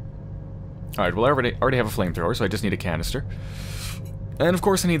 Alright, well I already have a flamethrower, so I just need a canister. And of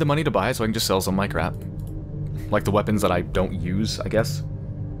course I need the money to buy it, so I can just sell some of my crap. Like the weapons that I don't use, I guess.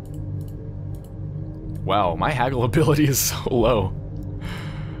 Wow, my haggle ability is so low.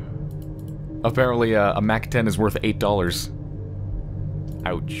 Apparently a Mac 10 is worth $8.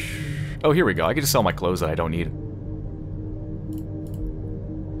 Ouch. Oh, here we go. I can just sell my clothes that I don't need.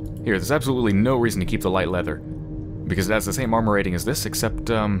 Here, there's absolutely no reason to keep the light leather. Because it has the same armor rating as this,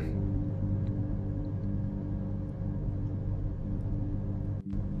 except, or,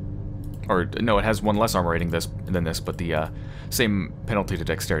 no, it has one less armor rating than this, but the, same penalty to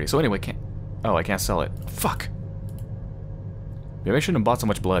dexterity. So anyway, oh, I can't sell it. Fuck! Maybe I shouldn't have bought so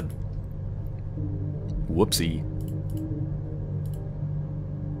much blood. Whoopsie.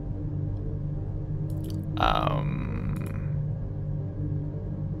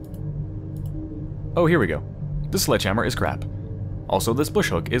 Oh, here we go. This sledgehammer is crap. Also, this bush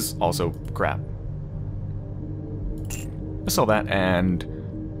hook is also crap. Let's sell that and...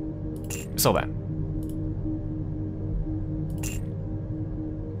 sell that.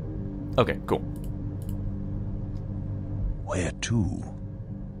 Okay, cool. Where to?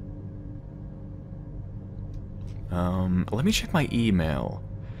 Let me check my email.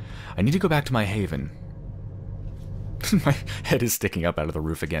 I need to go back to my haven. My head is sticking up out of the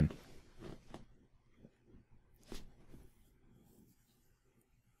roof again.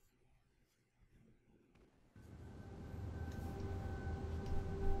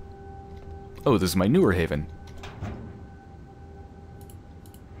 Oh, this is my newer haven.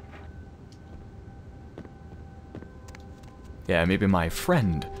 Yeah, maybe my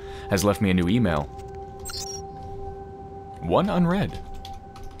friend has left me a new email. One unread.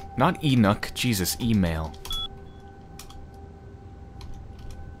 Not Enoch, Jesus, email.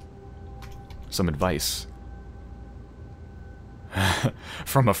 Some advice.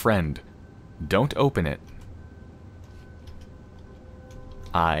 From a friend. Don't open it.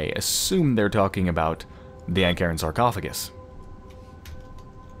 I assume they're talking about the Ankaran sarcophagus.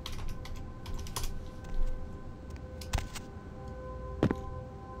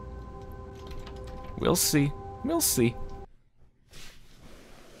 We'll see. We'll see.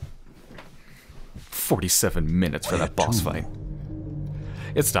 47 minutes for that boss fight.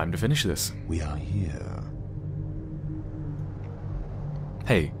 It's time to finish this. We are here.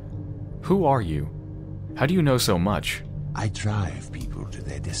 Hey, who are you? How do you know so much? I drive people to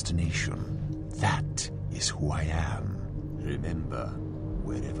their destination. That is who I am. Remember,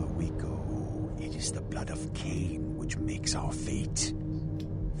 wherever we go, it is the blood of Cain which makes our fate.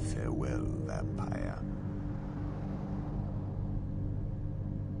 Farewell, vampire.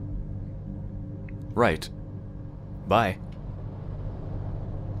 Right. Bye.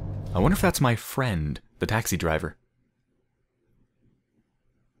 I wonder if that's my friend, the taxi driver.